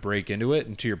trying to break into it,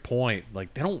 and to your point,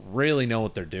 like, they don't really know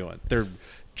what they're doing. They're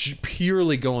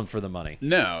purely going for the money.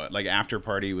 No, like After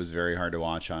Party was very hard to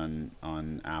watch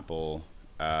on Apple.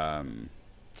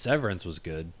 Severance was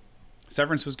good.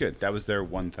 Severance was good. That was their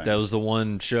one thing. That was the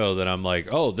one show that I'm like,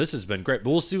 oh, this has been great.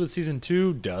 But we'll see what season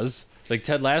 2 does. Like,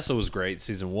 Ted Lasso was great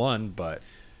season 1, but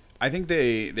I think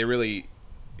they really...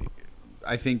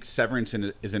 I think Severance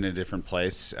is in a different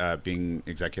place, being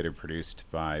executive produced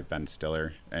by Ben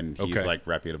Stiller, and he's like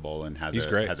reputable and has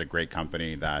a great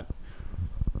company that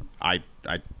I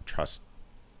trust,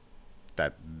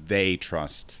 that they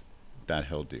trust that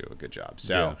he'll do a good job.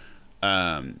 So,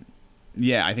 I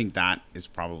think that is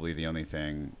probably the only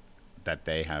thing that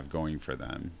they have going for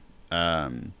them. I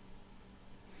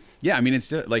mean, it's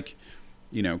still, like,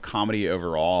 comedy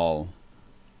overall.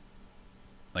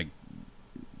 Like,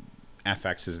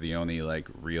 FX is the only, like,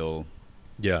 real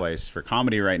place for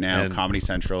comedy right now. And Comedy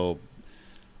Central,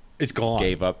 it's gone.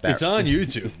 Gave up that. It's on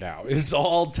YouTube now. It's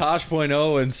all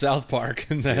Tosh.0 and South Park,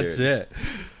 and that's it.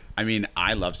 I mean,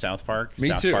 I love South Park. Me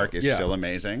South too. Park is still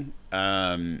amazing.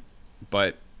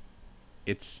 But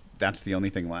that's the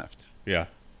only thing left. Yeah.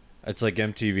 It's like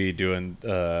MTV doing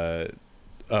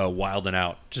Wild 'N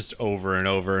Out just over and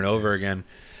over and over again.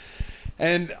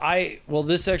 And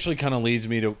this actually kind of leads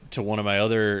me to one of my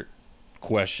other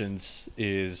questions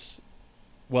is,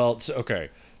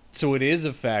 so it is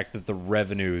a fact that the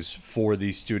revenues for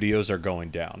these studios are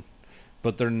going down,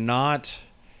 but they're not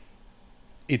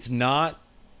it's not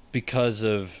because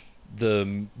of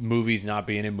the movies not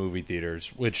being in movie theaters,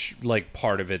 which like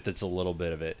part of it, that's a little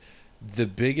bit of it. The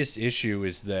biggest issue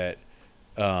is that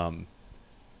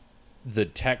the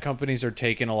tech companies are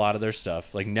taking a lot of their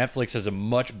stuff. Like Netflix has a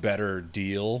much better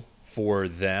deal for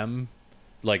them.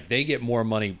 Like they get more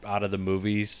money out of the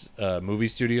movie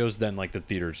studios than like the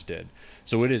theaters did.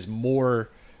 So it is more.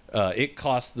 It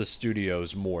costs the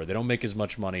studios more. They don't make as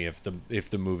much money if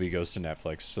the movie goes to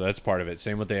Netflix. So that's part of it.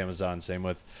 Same with Amazon. Same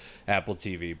with Apple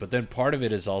TV. But then part of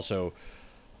it is also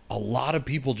a lot of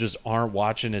people just aren't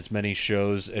watching as many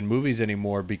shows and movies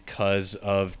anymore because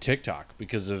of TikTok,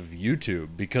 because of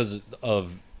YouTube, because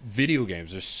of video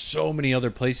games. There's so many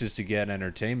other places to get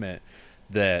entertainment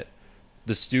that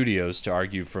the studios, to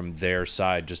argue from their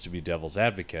side, just to be devil's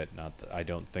advocate, not that I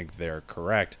don't think they're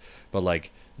correct, but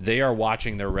like they are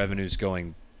watching their revenues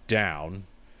going down,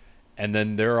 and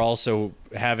then they're also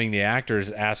having the actors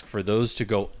ask for those to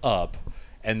go up,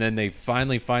 and then they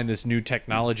finally find this new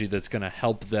technology that's going to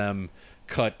help them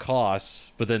cut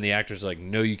costs, but then the actors are like,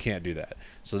 no, you can't do that.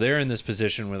 So they're in this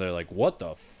position where they're like, what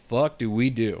the fuck do we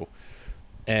do?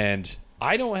 And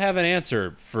I don't have an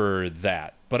answer for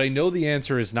that, but I know the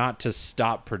answer is not to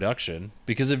stop production,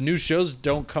 because if new shows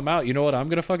don't come out, you know what I'm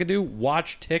going to fucking do?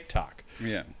 Watch TikTok.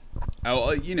 Yeah.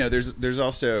 Oh, you know, there's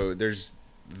just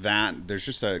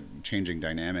a changing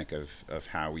dynamic of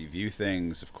how we view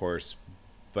things, of course,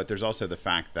 but there's also the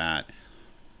fact that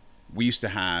we used to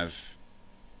have,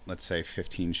 let's say,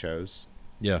 15 shows.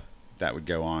 Yeah. That would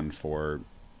go on for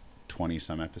 20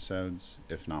 some episodes,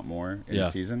 if not more, in a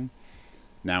season.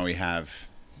 Now we have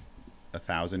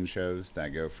 1,000 shows that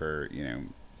go for,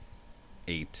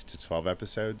 8 to 12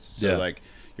 episodes. So like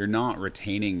you're not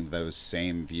retaining those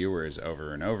same viewers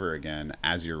over and over again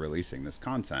as you're releasing this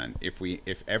content.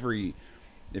 If every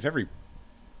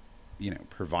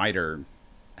provider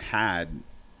had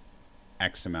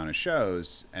X amount of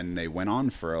shows and they went on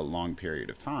for a long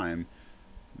period of time,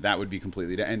 that would be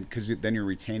completely and because then you're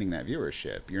retaining that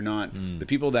viewership. You're not the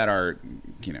people that are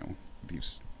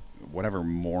these whatever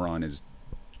moron is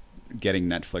getting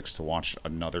Netflix to watch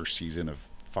another season of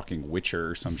fucking Witcher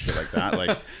or some shit like that.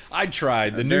 Like I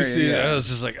tried the new season. I was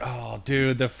just like, oh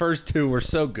dude, the first two were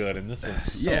so good and this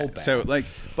one's so bad. So like,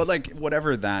 but like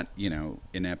whatever that,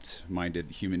 inept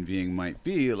minded human being might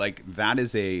be, like that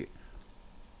is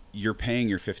you're paying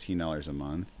your $15 a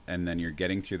month and then you're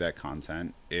getting through that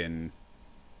content in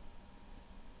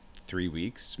 3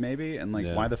 weeks maybe, and like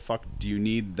why the fuck do you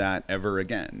need that ever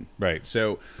again? Right.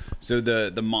 So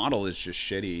the model is just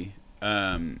shitty,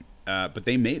 but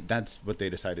that's what they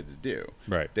decided to do.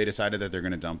 Right. They decided that they're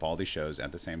going to dump all these shows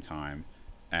at the same time,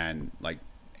 and like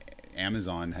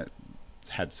Amazon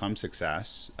had some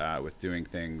success with doing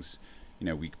things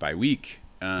week by week.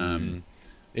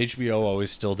 HBO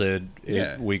always still did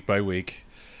it week by week.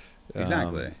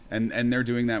 Exactly. And they're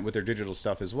doing that with their digital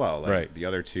stuff as well. Like right. The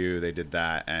other two, they did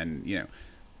that. And,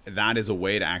 that is a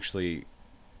way to actually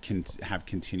have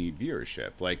continued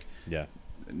viewership. Like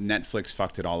Netflix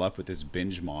fucked it all up with this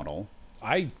binge model.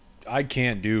 I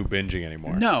can't do binging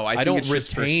anymore. No, I don't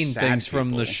retain things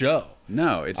from the show.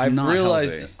 No, I've not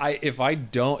realized healthy.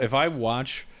 If I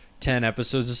watch 10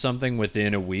 episodes of something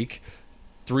within a week,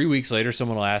 3 weeks later,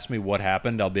 someone will ask me what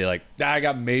happened. I'll be like, I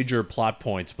got major plot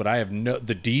points, but I have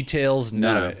the details,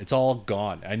 none of it. It's all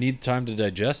gone. I need time to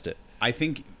digest it. I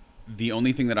think the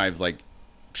only thing that I've like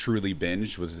truly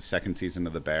binged was the second season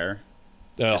of The Bear.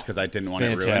 Just because I didn't want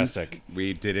it ruined.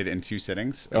 We did it in 2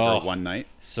 sittings over one night.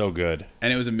 So good.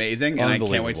 And it was amazing, and I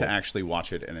can't wait to actually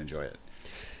watch it and enjoy it.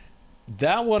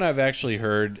 That one I've actually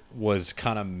heard was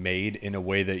kind of made in a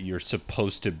way that you're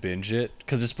supposed to binge it,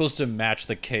 because it's supposed to match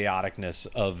the chaoticness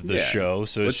of the show.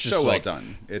 So it's just so like, well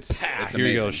done. It's here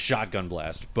you go, shotgun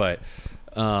blast. But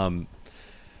that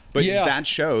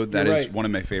show, that is one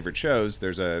of my favorite shows.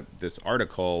 There's this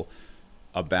article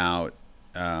about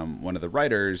one of the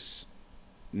writers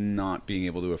not being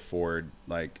able to afford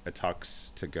like a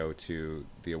tux to go to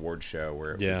the award show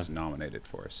where it was nominated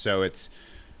for. So it's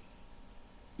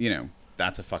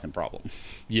that's a fucking problem.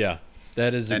 Yeah,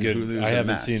 that is a good. Hulu's I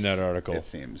haven't seen that article. It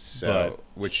seems so.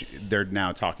 Which they're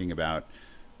now talking about,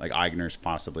 like Iger's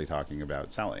possibly talking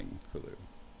about selling Hulu,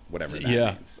 whatever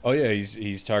that means. Oh yeah,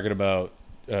 he's talking about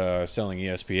selling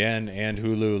ESPN and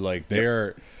Hulu. Like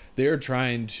they're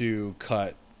trying to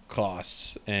cut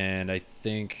costs, and I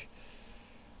think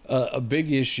a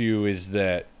big issue is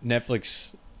that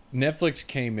Netflix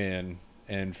came in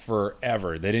and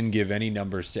forever they didn't give any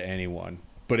numbers to anyone.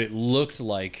 But it looked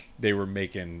like they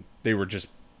were just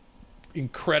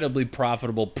incredibly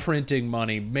profitable, printing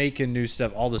money, making new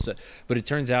stuff, all this stuff. But it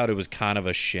turns out it was kind of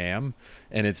a sham,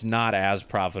 and it's not as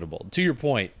profitable. To your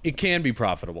point, it can be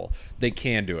profitable. They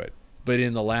can do it. But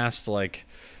in the last, like,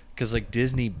 because like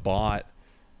Disney bought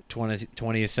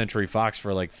 20th Century Fox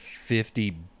for like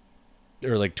 50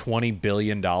 or like $20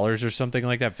 billion or something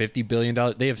like that, $50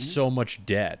 billion. They have so much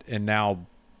debt, and now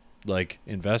like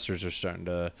investors are starting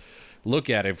to look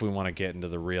at it if we want to get into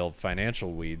the real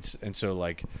financial weeds. And so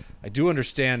like I do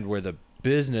understand where the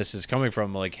business is coming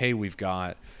from, like, hey, we've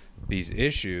got these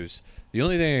issues. The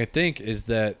only thing I think is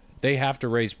that they have to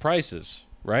raise prices,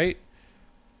 right?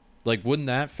 Like, wouldn't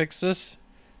that fix this?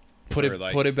 Put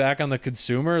it back on the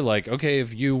consumer. Like, okay,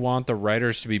 if you want the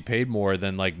writers to be paid more,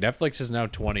 then like Netflix is now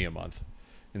 $20 a month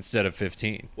instead of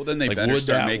 $15. Well, then they like, better would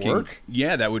start that making. Work?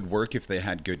 Yeah, that would work if they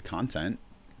had good content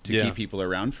to keep people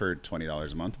around for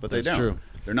 $20 a month. But they don't. True.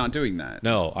 They're not doing that.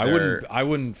 No, I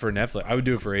wouldn't for Netflix. I would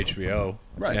do it for HBO,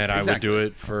 right? And exactly. I would do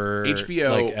it for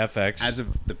HBO, like FX, as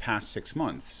of the past 6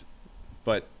 months.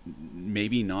 But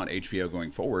maybe not HBO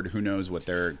going forward. Who knows what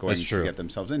they're going to get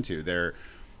themselves into?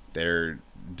 They're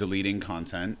deleting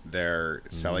content. They're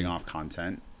selling off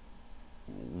content.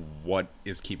 What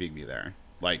is keeping me there?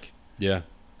 Like, yeah,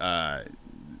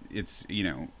 it's, you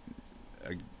know,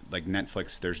 like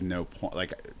Netflix. There's no point,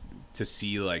 like, to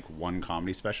see like one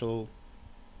comedy special,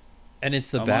 and it's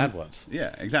the bad ones.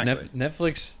 Yeah, exactly.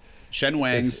 Netflix. Shen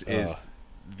Wang's is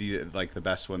the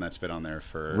best one that's been on there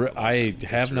for. I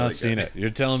have not seen it.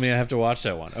 You're telling me I have to watch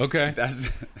that one? Okay. That's.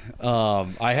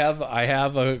 I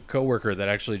have a coworker that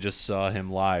actually just saw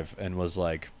him live and was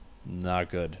like, not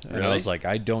good. And really? I was like,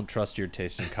 I don't trust your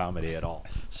taste in comedy at all.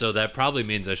 So that probably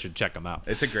means I should check him out.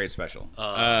 It's a great special.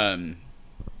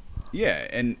 Yeah,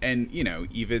 and you know,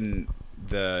 even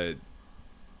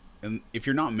if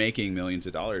you're not making millions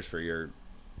of dollars for your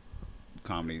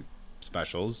comedy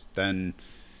specials, then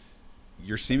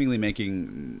you're seemingly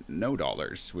making no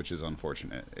dollars, which is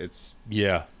unfortunate. It's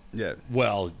yeah.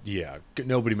 Well, yeah.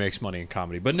 Nobody makes money in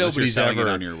comedy, but unless nobody's you're selling ever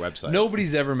it on your website.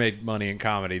 Nobody's ever made money in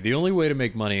comedy. The only way to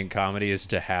make money in comedy is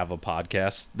to have a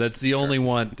podcast. That's the only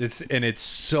one. It's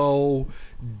so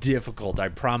difficult. I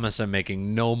promise I'm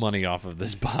making no money off of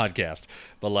this podcast.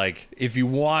 But like, if you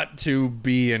want to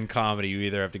be in comedy, you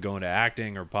either have to go into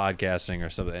acting or podcasting or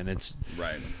something, and it's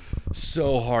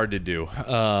so hard to do.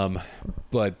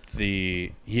 But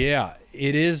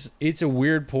it's a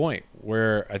weird point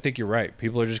where I think you're right.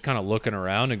 People are just kind of looking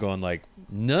around and going like,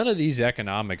 none of these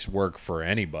economics work for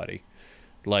anybody.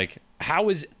 Like, how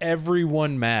is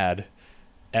everyone mad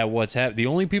at what's happening? The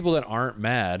only people that aren't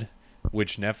mad,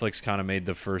 which Netflix kind of made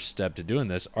the first step to doing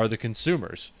this, are the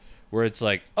consumers, where it's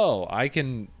like, oh, I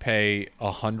can pay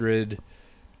 $100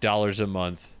 a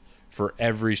month for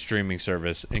every streaming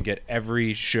service and get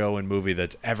every show and movie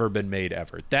that's ever been made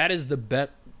ever. That is the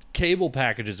best. Cable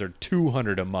packages are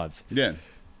 $200 a month. Yeah.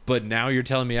 But now you're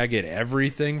telling me I get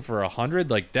everything for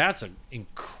 $100? Like, that's an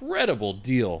incredible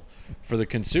deal for the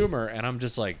consumer. And I'm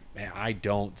just like, man, I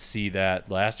don't see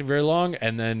that lasting very long.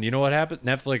 And then you know what happened?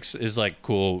 Netflix is like,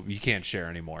 cool, you can't share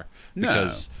anymore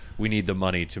because we need the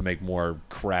money to make more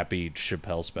crappy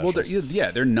Chappelle specials.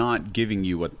 Well, they're not giving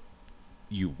you what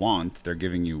you want. They're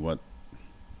giving you what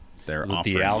they're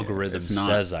offering. The algorithm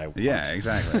says I want. Yeah,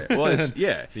 exactly. Well,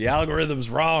 the algorithm's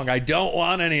wrong. I don't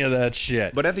want any of that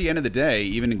shit. But at the end of the day,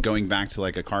 even going back to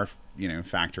like a car,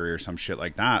 factory or some shit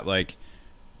like that, like,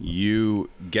 you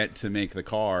get to make the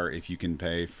car if you can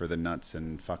pay for the nuts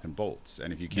and fucking bolts,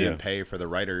 and if you can't pay for the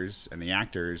writers and the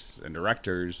actors and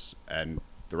directors and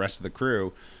the rest of the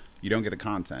crew, you don't get the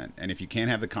content. And if you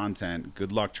can't have the content,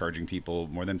 good luck charging people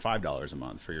more than $5 a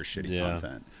month for your shitty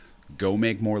content. Go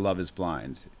make more Love is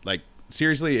Blind. Like,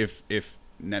 seriously, if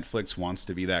Netflix wants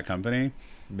to be that company,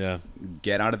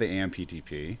 get out of the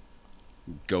AMPTP,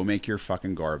 go make your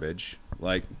fucking garbage,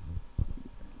 like,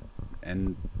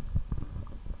 and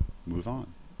move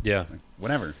on. Yeah. Like,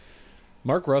 whatever.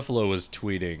 Mark Ruffalo was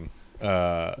tweeting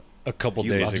a couple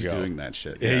days ago. He loves doing that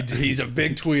shit. Yeah. He's a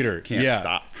big tweeter. Can't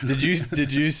stop. Did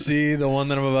you see the one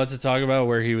that I'm about to talk about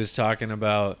where he was talking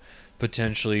about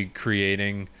potentially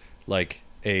creating like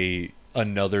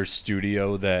another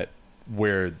studio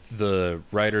where the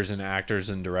writers and actors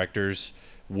and directors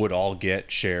would all get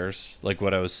shares, like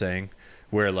what I was saying,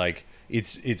 where like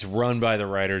it's run by the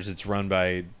writers, it's run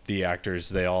by the actors,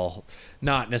 they all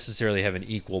not necessarily have an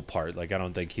equal part. Like, I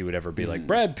don't think he would ever be like,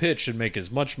 Brad Pitt should make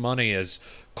as much money as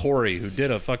Corey, who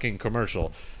did a fucking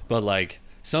commercial, but like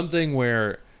something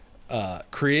where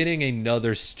creating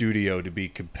another studio to be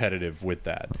competitive with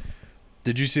that.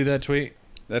 Did you see that tweet?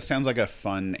 That sounds like a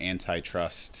fun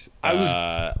antitrust,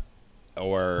 or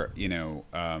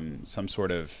some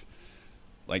sort of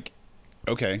like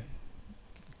Okay.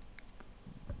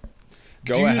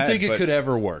 Do you think it could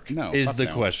ever work? No. Is the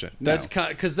question. No. That's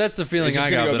because that's the feeling I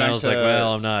got, but I was like,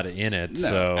 well, I'm not in it. No,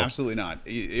 so absolutely not.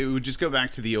 It would just go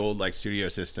back to the old like studio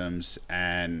systems,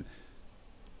 and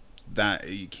that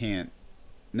you can't.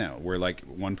 No, where like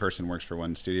one person works for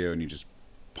one studio and you just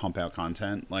pump out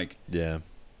content. Like, yeah,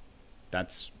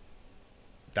 that's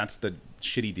the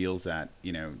shitty deals that,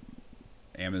 you know,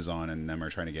 Amazon and them are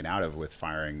trying to get out of with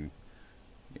firing,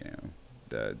 you know,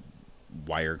 the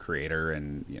Wire creator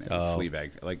and, you know,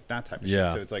 Fleabag, like that type of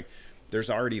shit. So it's like there's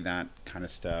already that kind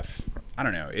of stuff. I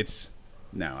don't know.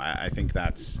 I think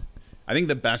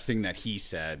the best thing that he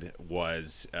said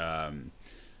was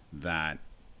that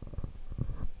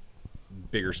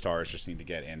bigger stars just need to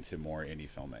get into more indie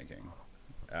filmmaking,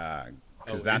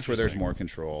 because that's where there's more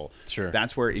control. Sure.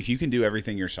 That's where if you can do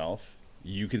everything yourself,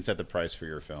 you can set the price for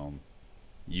your film.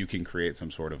 You can create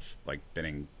some sort of like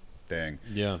bidding thing.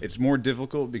 Yeah. It's more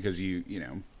difficult because you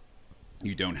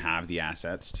don't have the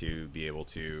assets to be able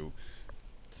to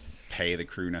pay the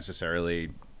crew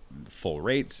necessarily full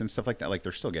rates and stuff like that. Like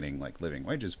they're still getting like living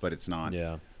wages, but it's not.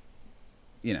 Yeah.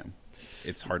 You know,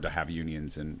 it's hard to have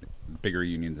unions and bigger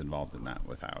unions involved in that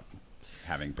without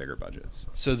having bigger budgets.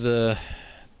 So the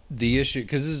issue,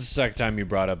 because this is the second time you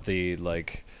brought up the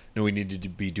like, no, we needed to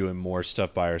be doing more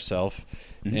stuff by ourselves,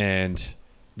 and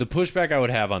the pushback I would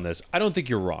have on this, I don't think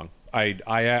you're wrong.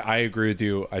 I agree with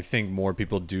you. I think more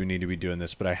people do need to be doing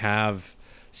this, but I have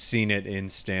seen it in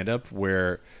stand-up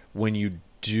where when you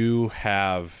do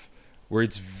have, where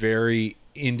it's very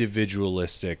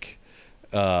individualistic,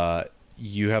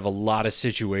 you have a lot of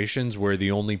situations where the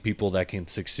only people that can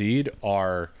succeed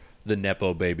are the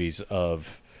Nepo babies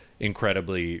of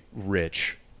incredibly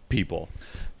rich people.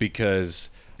 Because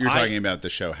you're talking about the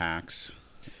show Hacks.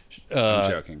 I'm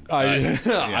joking.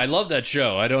 I love that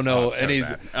show. I don't know any.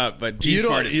 But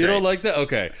G-Smart is great. You don't like that?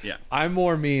 Okay. Yeah. I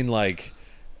more mean like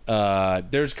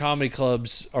there's comedy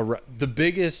clubs. The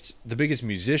biggest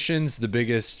musicians, the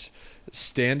biggest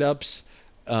stand-ups.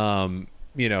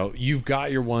 You know, you've got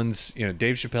your ones. You know,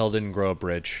 Dave Chappelle didn't grow up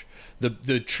rich.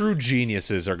 The true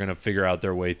geniuses are going to figure out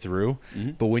their way through.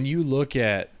 Mm-hmm. But when you look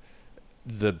at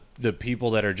the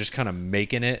people that are just kind of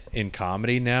making it in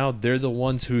comedy now, they're the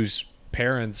ones whose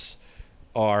parents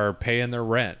are paying their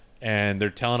rent and they're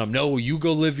telling them, no, you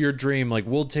go live your dream, like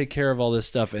we'll take care of all this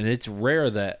stuff. And it's rare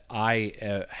that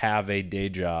I have a day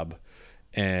job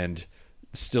and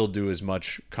still do as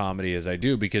much comedy as I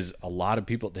do, because a lot of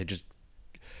people,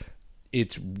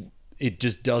 it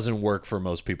just doesn't work for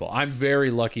most people. I'm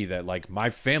very lucky that like my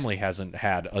family hasn't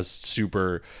had a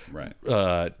super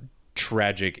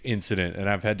tragic incident and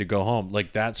I've had to go home,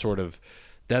 like that sort of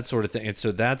thing. And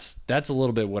so that's a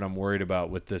little bit what I'm worried about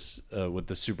with this, with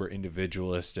the super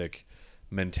individualistic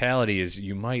mentality, is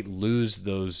you might lose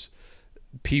those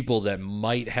people that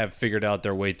might have figured out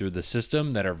their way through the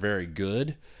system that are very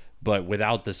good, but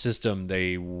without the system,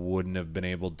 they wouldn't have been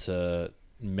able to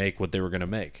make what they were going to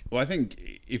make. Well, I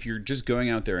think if you're just going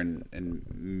out there and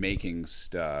making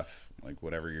stuff, like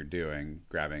whatever you're doing,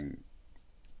 grabbing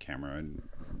camera and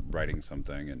writing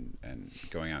something and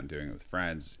going out and doing it with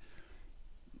friends,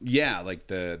 yeah, like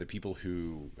the people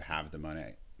who have the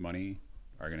money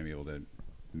are going to be able to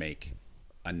make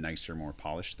a nicer, more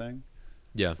polished thing.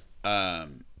 Yeah.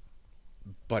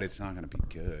 But it's not going to be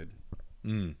good.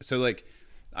 So like,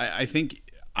 I think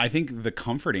the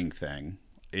comforting thing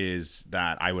is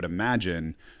that I would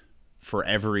imagine for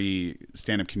every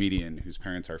stand-up comedian whose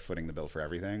parents are footing the bill for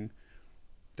everything,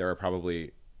 there are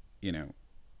probably,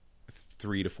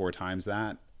 3 to 4 times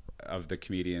that of the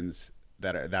comedians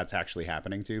that's actually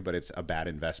happening to, but it's a bad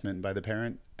investment by the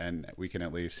parent, and we can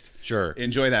at least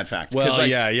enjoy that fact. Well, like,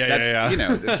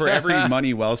 yeah. For every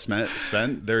money well spent,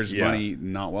 there's money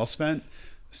not well spent.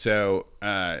 So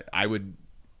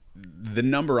the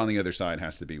number on the other side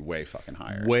has to be way fucking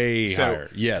higher.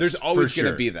 Higher. Yes. There's always going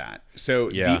to be that.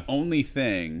 So the only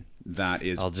thing that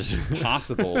is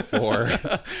possible for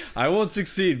I won't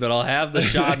succeed, but I'll have the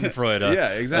schadenfreude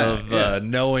of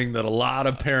knowing that a lot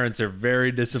of parents are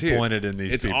very disappointed in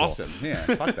these people. It's awesome. Yeah,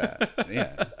 fuck that.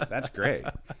 Yeah, that's great.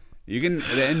 You can,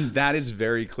 and that is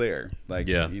very clear. Like,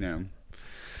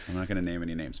 I'm not going to name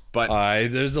any names, but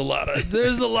there's a lot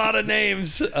of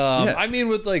names. I mean,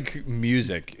 with like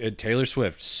music, Taylor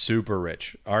Swift, super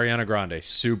rich. Ariana Grande,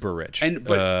 super rich.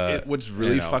 What's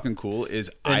really fucking cool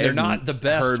is they're not the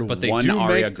best, but they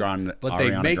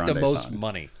make the most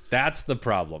money. That's the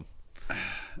problem.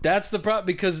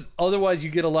 Because otherwise you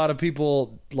get a lot of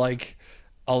people like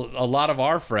a lot of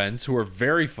our friends who are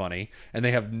very funny and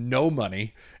they have no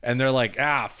money. And they're like,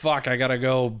 fuck, I gotta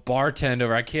go bartend,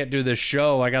 or I can't do this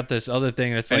show. I got this other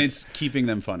thing. And it's keeping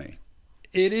them funny.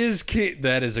 It is key.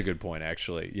 That is a good point,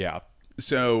 actually. Yeah.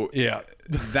 So yeah,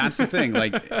 that's the thing.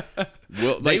 Like,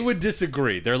 they would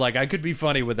disagree. They're like, I could be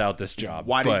funny without this job.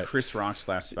 Why did Chris Rock's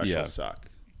last special suck?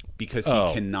 Because he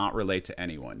cannot relate to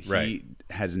anyone. Right. He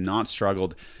has not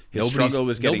struggled. His struggle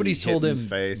was getting nobody's hit told in him the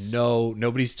face. No,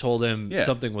 nobody's told him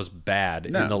something was bad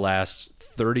in the last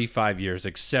 35 years,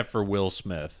 except for Will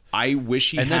Smith. I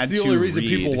wish he had to. And that's the only reason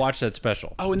people watch that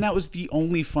special. Oh, and that was the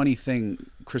only funny thing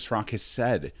Chris Rock has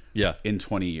said in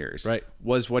 20 years. Right.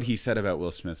 Was what he said about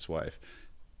Will Smith's wife.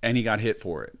 And he got hit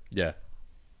for it. Yeah.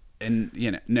 And,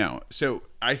 no. So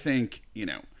I think,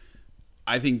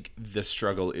 I think the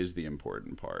struggle is the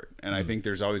important part. And I think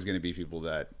there's always going to be people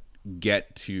that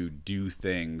get to do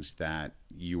things that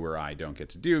you or I don't get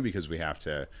to do because we have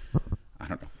to, I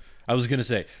don't know. I was gonna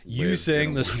say, you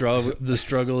saying the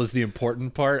struggle is the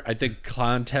important part. I think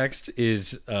context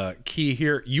is key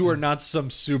here. You are not some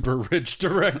super rich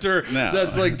director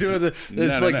that's like doing the.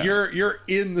 It's like you're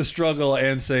in the struggle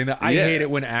and saying that. I hate it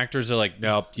when actors are like,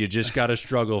 nope, you just got to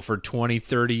struggle for 20,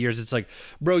 30 years. It's like,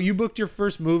 bro, you booked your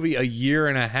first movie a year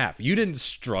and a half. You didn't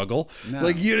struggle.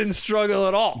 Like you didn't struggle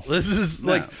at all. This is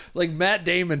like Matt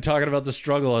Damon talking about the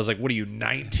struggle. I was like, what are you,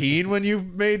 19 when you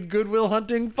made Good Will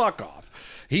Hunting? Fuck off.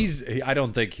 I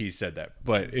don't think he said that,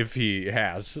 but if he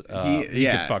has, he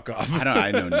can fuck off.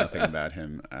 I know nothing about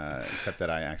him except that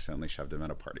I accidentally shoved him at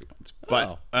a party once.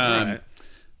 But I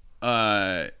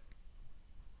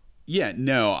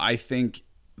think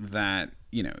that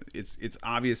it's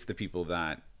obvious the people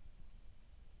that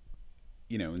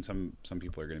and some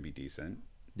people are going to be decent,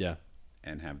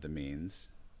 and have the means,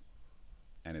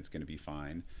 and it's going to be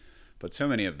fine, but so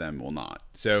many of them will not.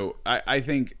 So I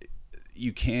think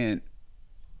you can't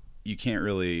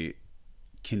really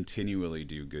continually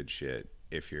do good shit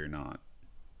if you're not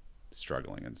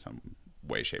struggling in some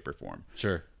way, shape, or form.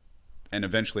 Sure. And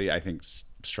eventually, I think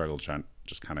struggle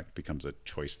just kind of becomes a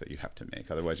choice that you have to make.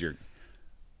 Otherwise, you're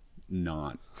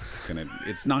not gonna.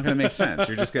 It's not gonna make sense.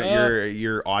 You're just gonna.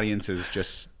 Your audience is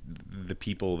just the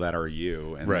people that are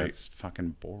you, and that's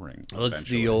fucking boring. Well, it's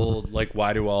the old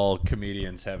why do all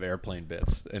comedians have airplane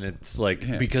bits? And it's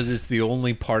like because it's the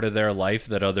only part of their life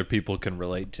that other people can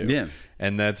relate to. Yeah,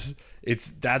 and that's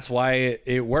why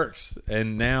it works.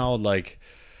 And now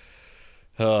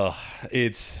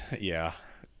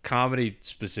comedy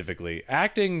specifically,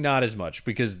 acting not as much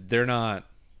because they're not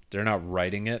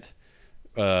writing it.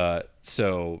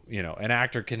 So an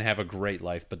actor can have a great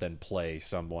life but then play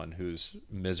someone who's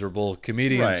miserable.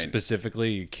 Comedians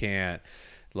specifically, you can't.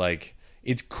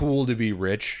 It's cool to be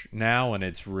rich now, and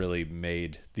it's really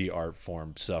made the art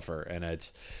form suffer. And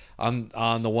it's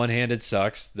on the one hand, it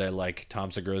sucks that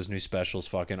Tom Segura's new special is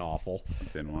fucking awful.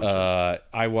 Didn't watch it.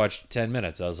 I watched 10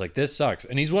 minutes. I was like, this sucks.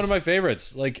 And he's one of my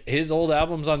favorites. His old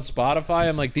albums on Spotify,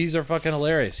 I'm like, these are fucking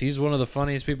hilarious. He's one of the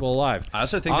funniest people alive. I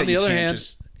also think on the other hand,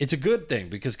 it's a good thing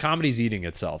because comedy's eating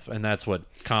itself, and that's what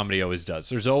comedy always does.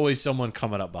 There's always someone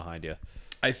coming up behind you.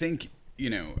 I think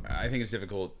it's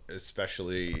difficult,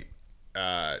 especially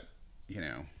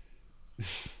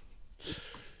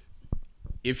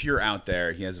if you're out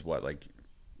there. He has how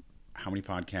many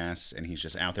podcasts, and he's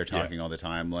just out there talking all the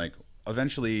time.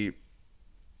 Eventually,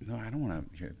 no, I don't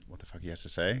want to hear what the fuck he has to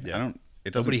say. I don't.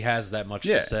 Nobody has that much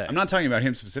to say. I'm not talking about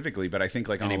him specifically, but I think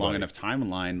on a long enough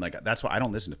timeline, that's why I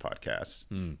don't listen to podcasts.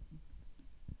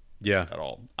 Yeah, at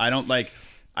all. I don't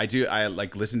I do. I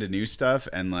listen to new stuff,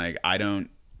 and I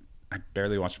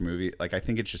barely watch a movie. I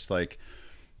think it's just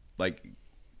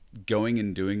going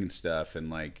and doing stuff,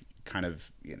 and kind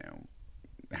of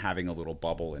having a little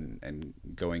bubble and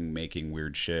going making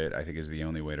weird shit. I think is the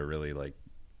only way to really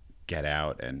get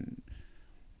out and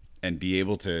be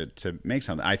able to make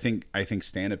something. I think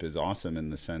stand-up is awesome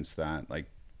in the sense that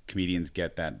comedians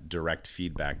get that direct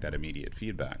feedback, that immediate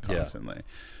feedback constantly.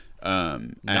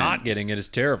 Not getting it is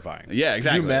terrifying. Yeah,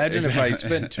 exactly. Could you imagine if I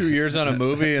spent 2 years on a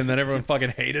movie and then everyone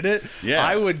fucking hated it? Yeah,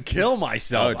 I would kill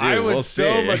myself. Oh, dude, I would we'll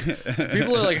so much.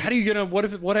 People are like, "How do you get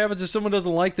what happens if someone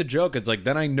doesn't like the joke?" It's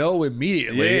then I know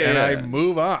immediately and I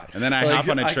move on. And then I hop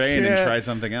on a train and try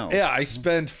something else. Yeah, I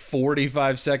spent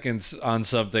 45 seconds on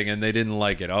something and they didn't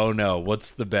like it. Oh no,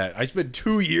 what's the bet? I spent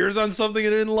 2 years on something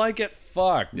and they didn't like it.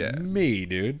 Fuck me,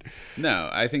 dude. No,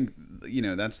 I think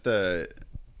that's the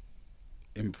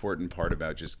important part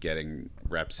about just getting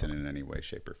reps in any way,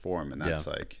 shape, or form, and that's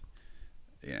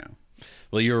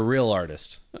well, you're a real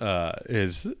artist,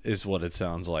 is what it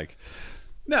sounds like.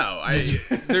 No,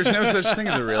 there's no such thing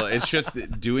as a real. It's just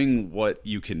doing what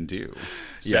you can do.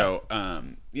 So,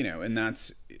 and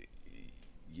that's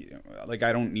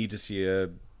I don't need to see a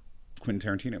Quentin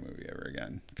Tarantino movie ever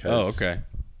again. Oh, okay.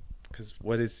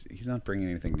 because he's not bringing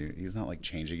anything new. He's not like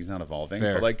changing. He's not evolving.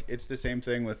 Fair. But like it's the same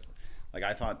thing with like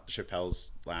I thought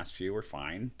Chappelle's last few were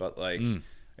fine, but like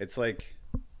it's like,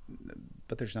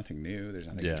 but there's nothing new. There's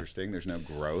nothing interesting. There's no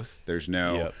growth. There's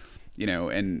no, you know,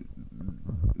 and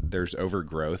there's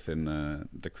overgrowth in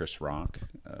the Chris Rock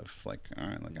of like, all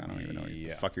right, like I don't even know what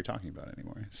the fuck you're talking about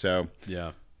anymore. So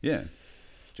yeah.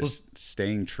 Just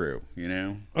staying true, you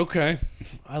know? Okay.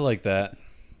 I like that.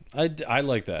 I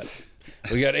like that.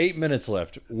 We got 8 minutes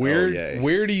left.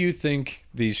 Where do you think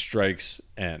these strikes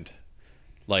end?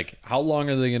 Like, how long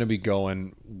are they going to be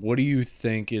going? What do you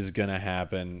think is going to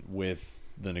happen with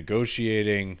the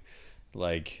negotiating?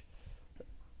 Like,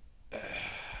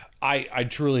 I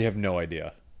truly have no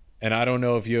idea. And I don't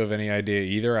know if you have any idea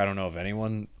either. I don't know if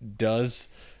anyone does.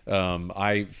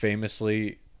 I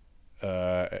famously...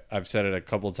 I've said it a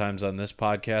couple of times on this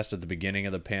podcast at the beginning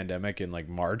of the pandemic in like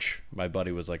March. My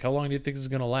buddy was like, how long do you think this is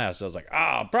going to last? I was like,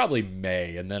 probably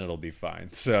May, and then it'll be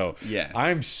fine. So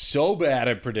I'm so bad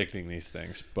at predicting these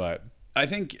things, but I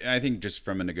think just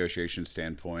from a negotiation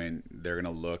standpoint, they're going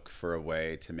to look for a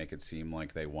way to make it seem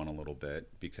like they won a little bit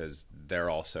because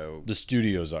they're also the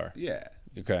studios are. Yeah.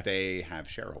 Okay. They have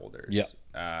shareholders. Yeah.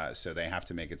 So they have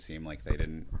to make it seem like they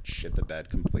didn't shit the bed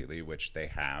completely, which they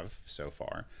have so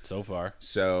far.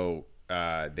 So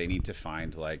they need to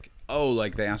find like,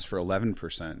 like they asked for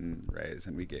 11% in raise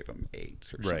and we gave them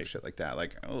 8 or some shit like that.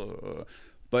 Like,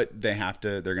 but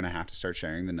they're going to have to start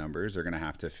sharing the numbers. They're going to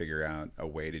have to figure out a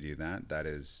way to do that. That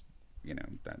is, you know,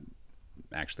 that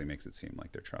actually makes it seem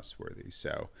like they're trustworthy.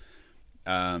 So,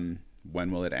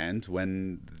 when will it end?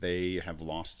 When they have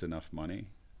lost enough money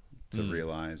to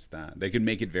realize that they could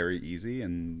make it very easy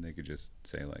and they could just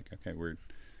say like, okay,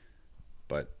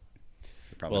 but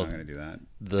they're probably not going to do that.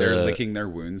 They're licking their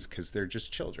wounds because they're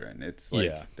just children. It's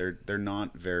like they're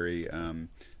not very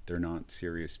they're not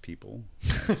serious people.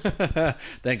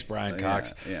 Thanks, Brian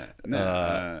Cox.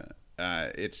 No,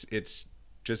 it's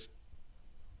just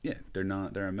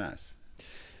they're a mess.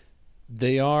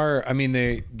 They are. I mean,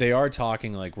 they are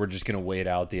talking like we're just going to wait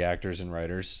out the actors and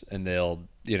writers, and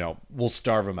we'll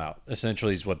starve them out.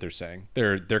 Essentially, is what they're saying.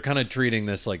 They're kind of treating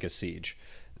this like a siege.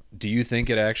 Do you think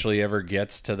it actually ever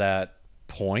gets to that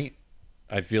point?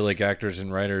 I feel like actors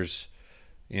and writers,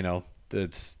 there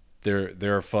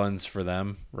are funds for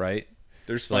them, right?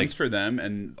 There's funds for them,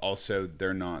 and also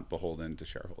they're not beholden to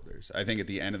shareholders. I think at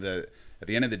the end of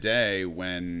the day,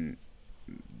 when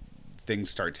things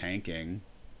start tanking,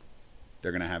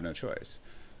 they're going to have no choice.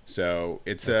 So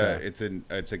it's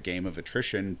a game of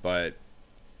attrition, but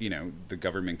the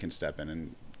government can step in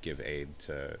and give aid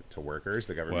to workers.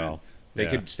 The government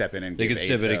could step in and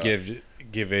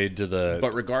give aid to the.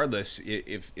 But regardless,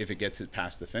 if it gets it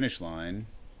past the finish line,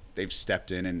 they've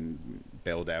stepped in and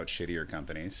bailed out shittier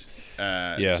companies.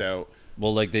 So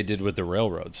like they did with the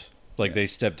railroads. Like they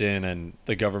stepped in and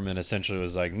the government essentially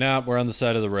was like, nah, we're on the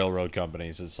side of the railroad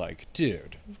companies. It's like,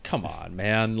 dude, come on,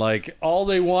 man. Like all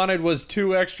they wanted was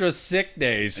 2 extra sick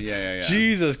days. Yeah.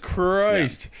 Jesus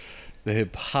Christ. Yeah. The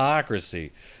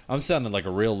hypocrisy. I'm sounding like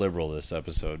a real liberal this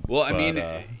episode. Well, I mean,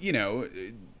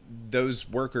 those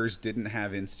workers didn't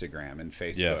have Instagram and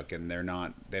Facebook and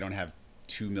they don't have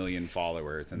 2 million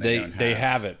followers, and they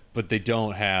have it, but they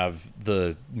don't have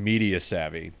the media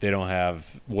savvy. They don't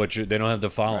have they don't have the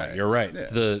following. Right. You're right.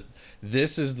 Yeah.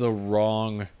 This is the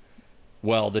wrong.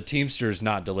 Well, the Teamsters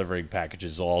not delivering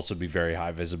packages will also be very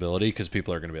high visibility because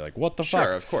people are going to be like, "What the fuck?"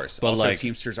 Sure, of course. But also,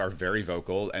 Teamsters are very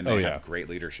vocal and they have great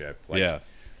leadership.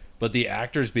 But the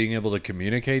actors being able to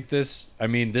communicate this, I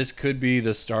mean, this could be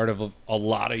the start of a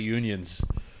lot of unions.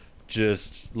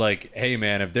 Just like, hey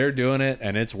man, if they're doing it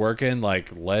and it's working, like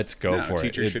let's go for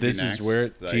it. This is where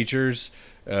teachers,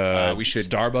 we should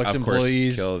Starbucks of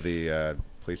employees kill the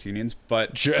police unions,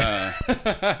 but beyond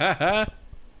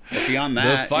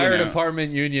that, the fire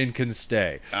department union can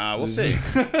stay. We'll see.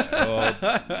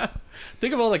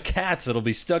 Think of all the cats that'll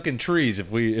be stuck in trees if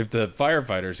the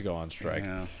firefighters go on strike.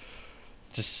 Yeah.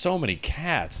 Just so many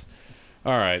cats.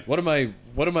 All right, what am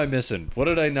I missing? What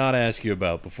did I not ask you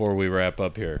about before we wrap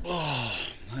up here? Oh,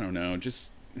 I don't know.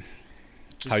 Just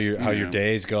how your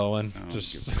day's going.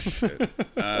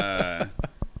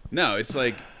 No, it's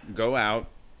like go out,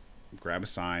 grab a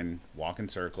sign, walk in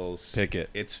circles, pick it.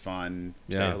 It's fun.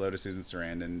 Say hello to Susan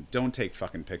Sarandon. Don't take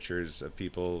fucking pictures of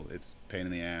people. It's a pain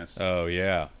in the ass. Oh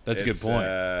yeah, that's a good point.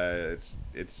 It's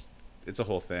a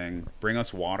whole thing. Bring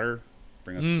us water.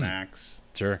 Bring us snacks.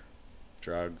 Sure.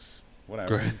 Drugs.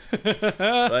 Whatever.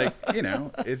 Like,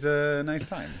 it's a nice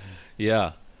time.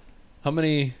 Yeah. How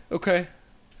many? Okay.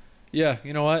 Yeah,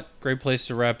 you know what? Great place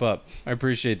to wrap up. I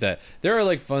appreciate that. There are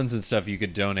like funds and stuff you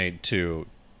could donate to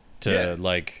to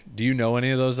like, do you know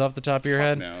any of those off the top of your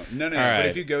head? No. All right. But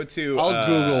if you go to, I'll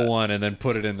Google one and then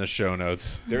put it in the show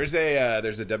notes. There's a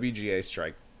WGA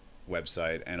strike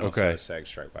website and also a SAG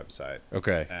strike website.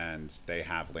 Okay. And they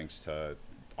have links to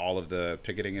all of the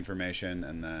picketing information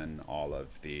and then all of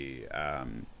the,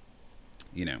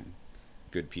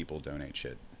 good people donate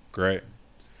shit. Great.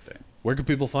 Thing. Where can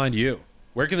people find you?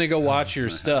 Where can they go watch your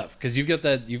stuff? Because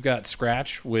you've got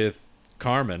Scratch with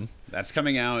Carmen. That's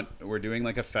coming out. We're doing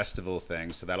like a festival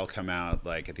thing, so that'll come out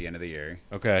like at the end of the year.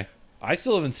 Okay. I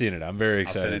still haven't seen it. I'm very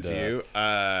excited. I'll send it to you.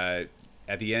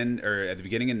 At the end or at the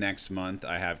beginning of next month,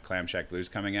 I have Clam Shack Blues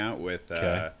coming out with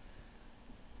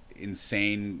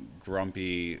insane,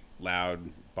 grumpy,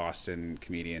 loud Boston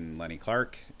comedian Lenny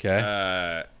Clark.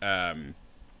 Okay.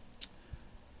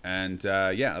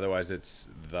 Otherwise it's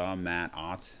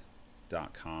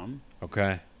themattott.com.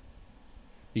 Okay.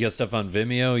 You got stuff on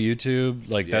Vimeo, YouTube?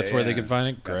 Like, that's where they can find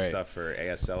it? Got Great. stuff for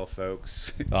ASL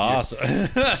folks. Awesome.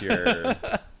 if you're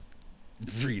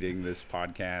reading this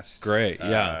podcast. Great,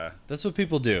 yeah. That's what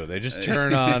people do. They just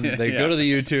turn on, they go to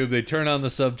the YouTube, they turn on the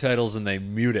subtitles, and they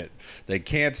mute it. They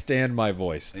can't stand my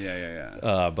voice.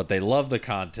 Yeah. But they love the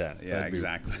content. Yeah, That'd be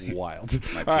exactly. Wild.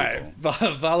 All right,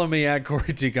 follow me at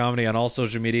Corey T Comedy on all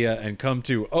social media, and come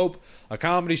to Ope, a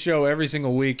comedy show every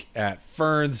single week at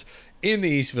Ferns in the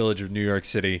East Village of New York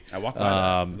City. I walked by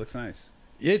that. It looks nice.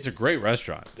 It's a great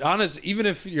restaurant. Honest, even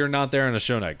if you're not there on a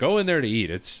show night, go in there to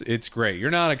eat. It's great. You're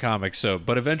not a comic,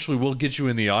 but eventually we'll get you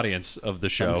in the audience of the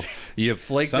show. You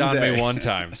flaked on me one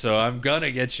time, so I'm gonna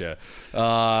get you.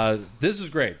 This was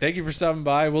great. Thank you for stopping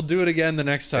by. We'll do it again the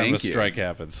next time a strike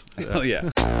happens. Hell yeah.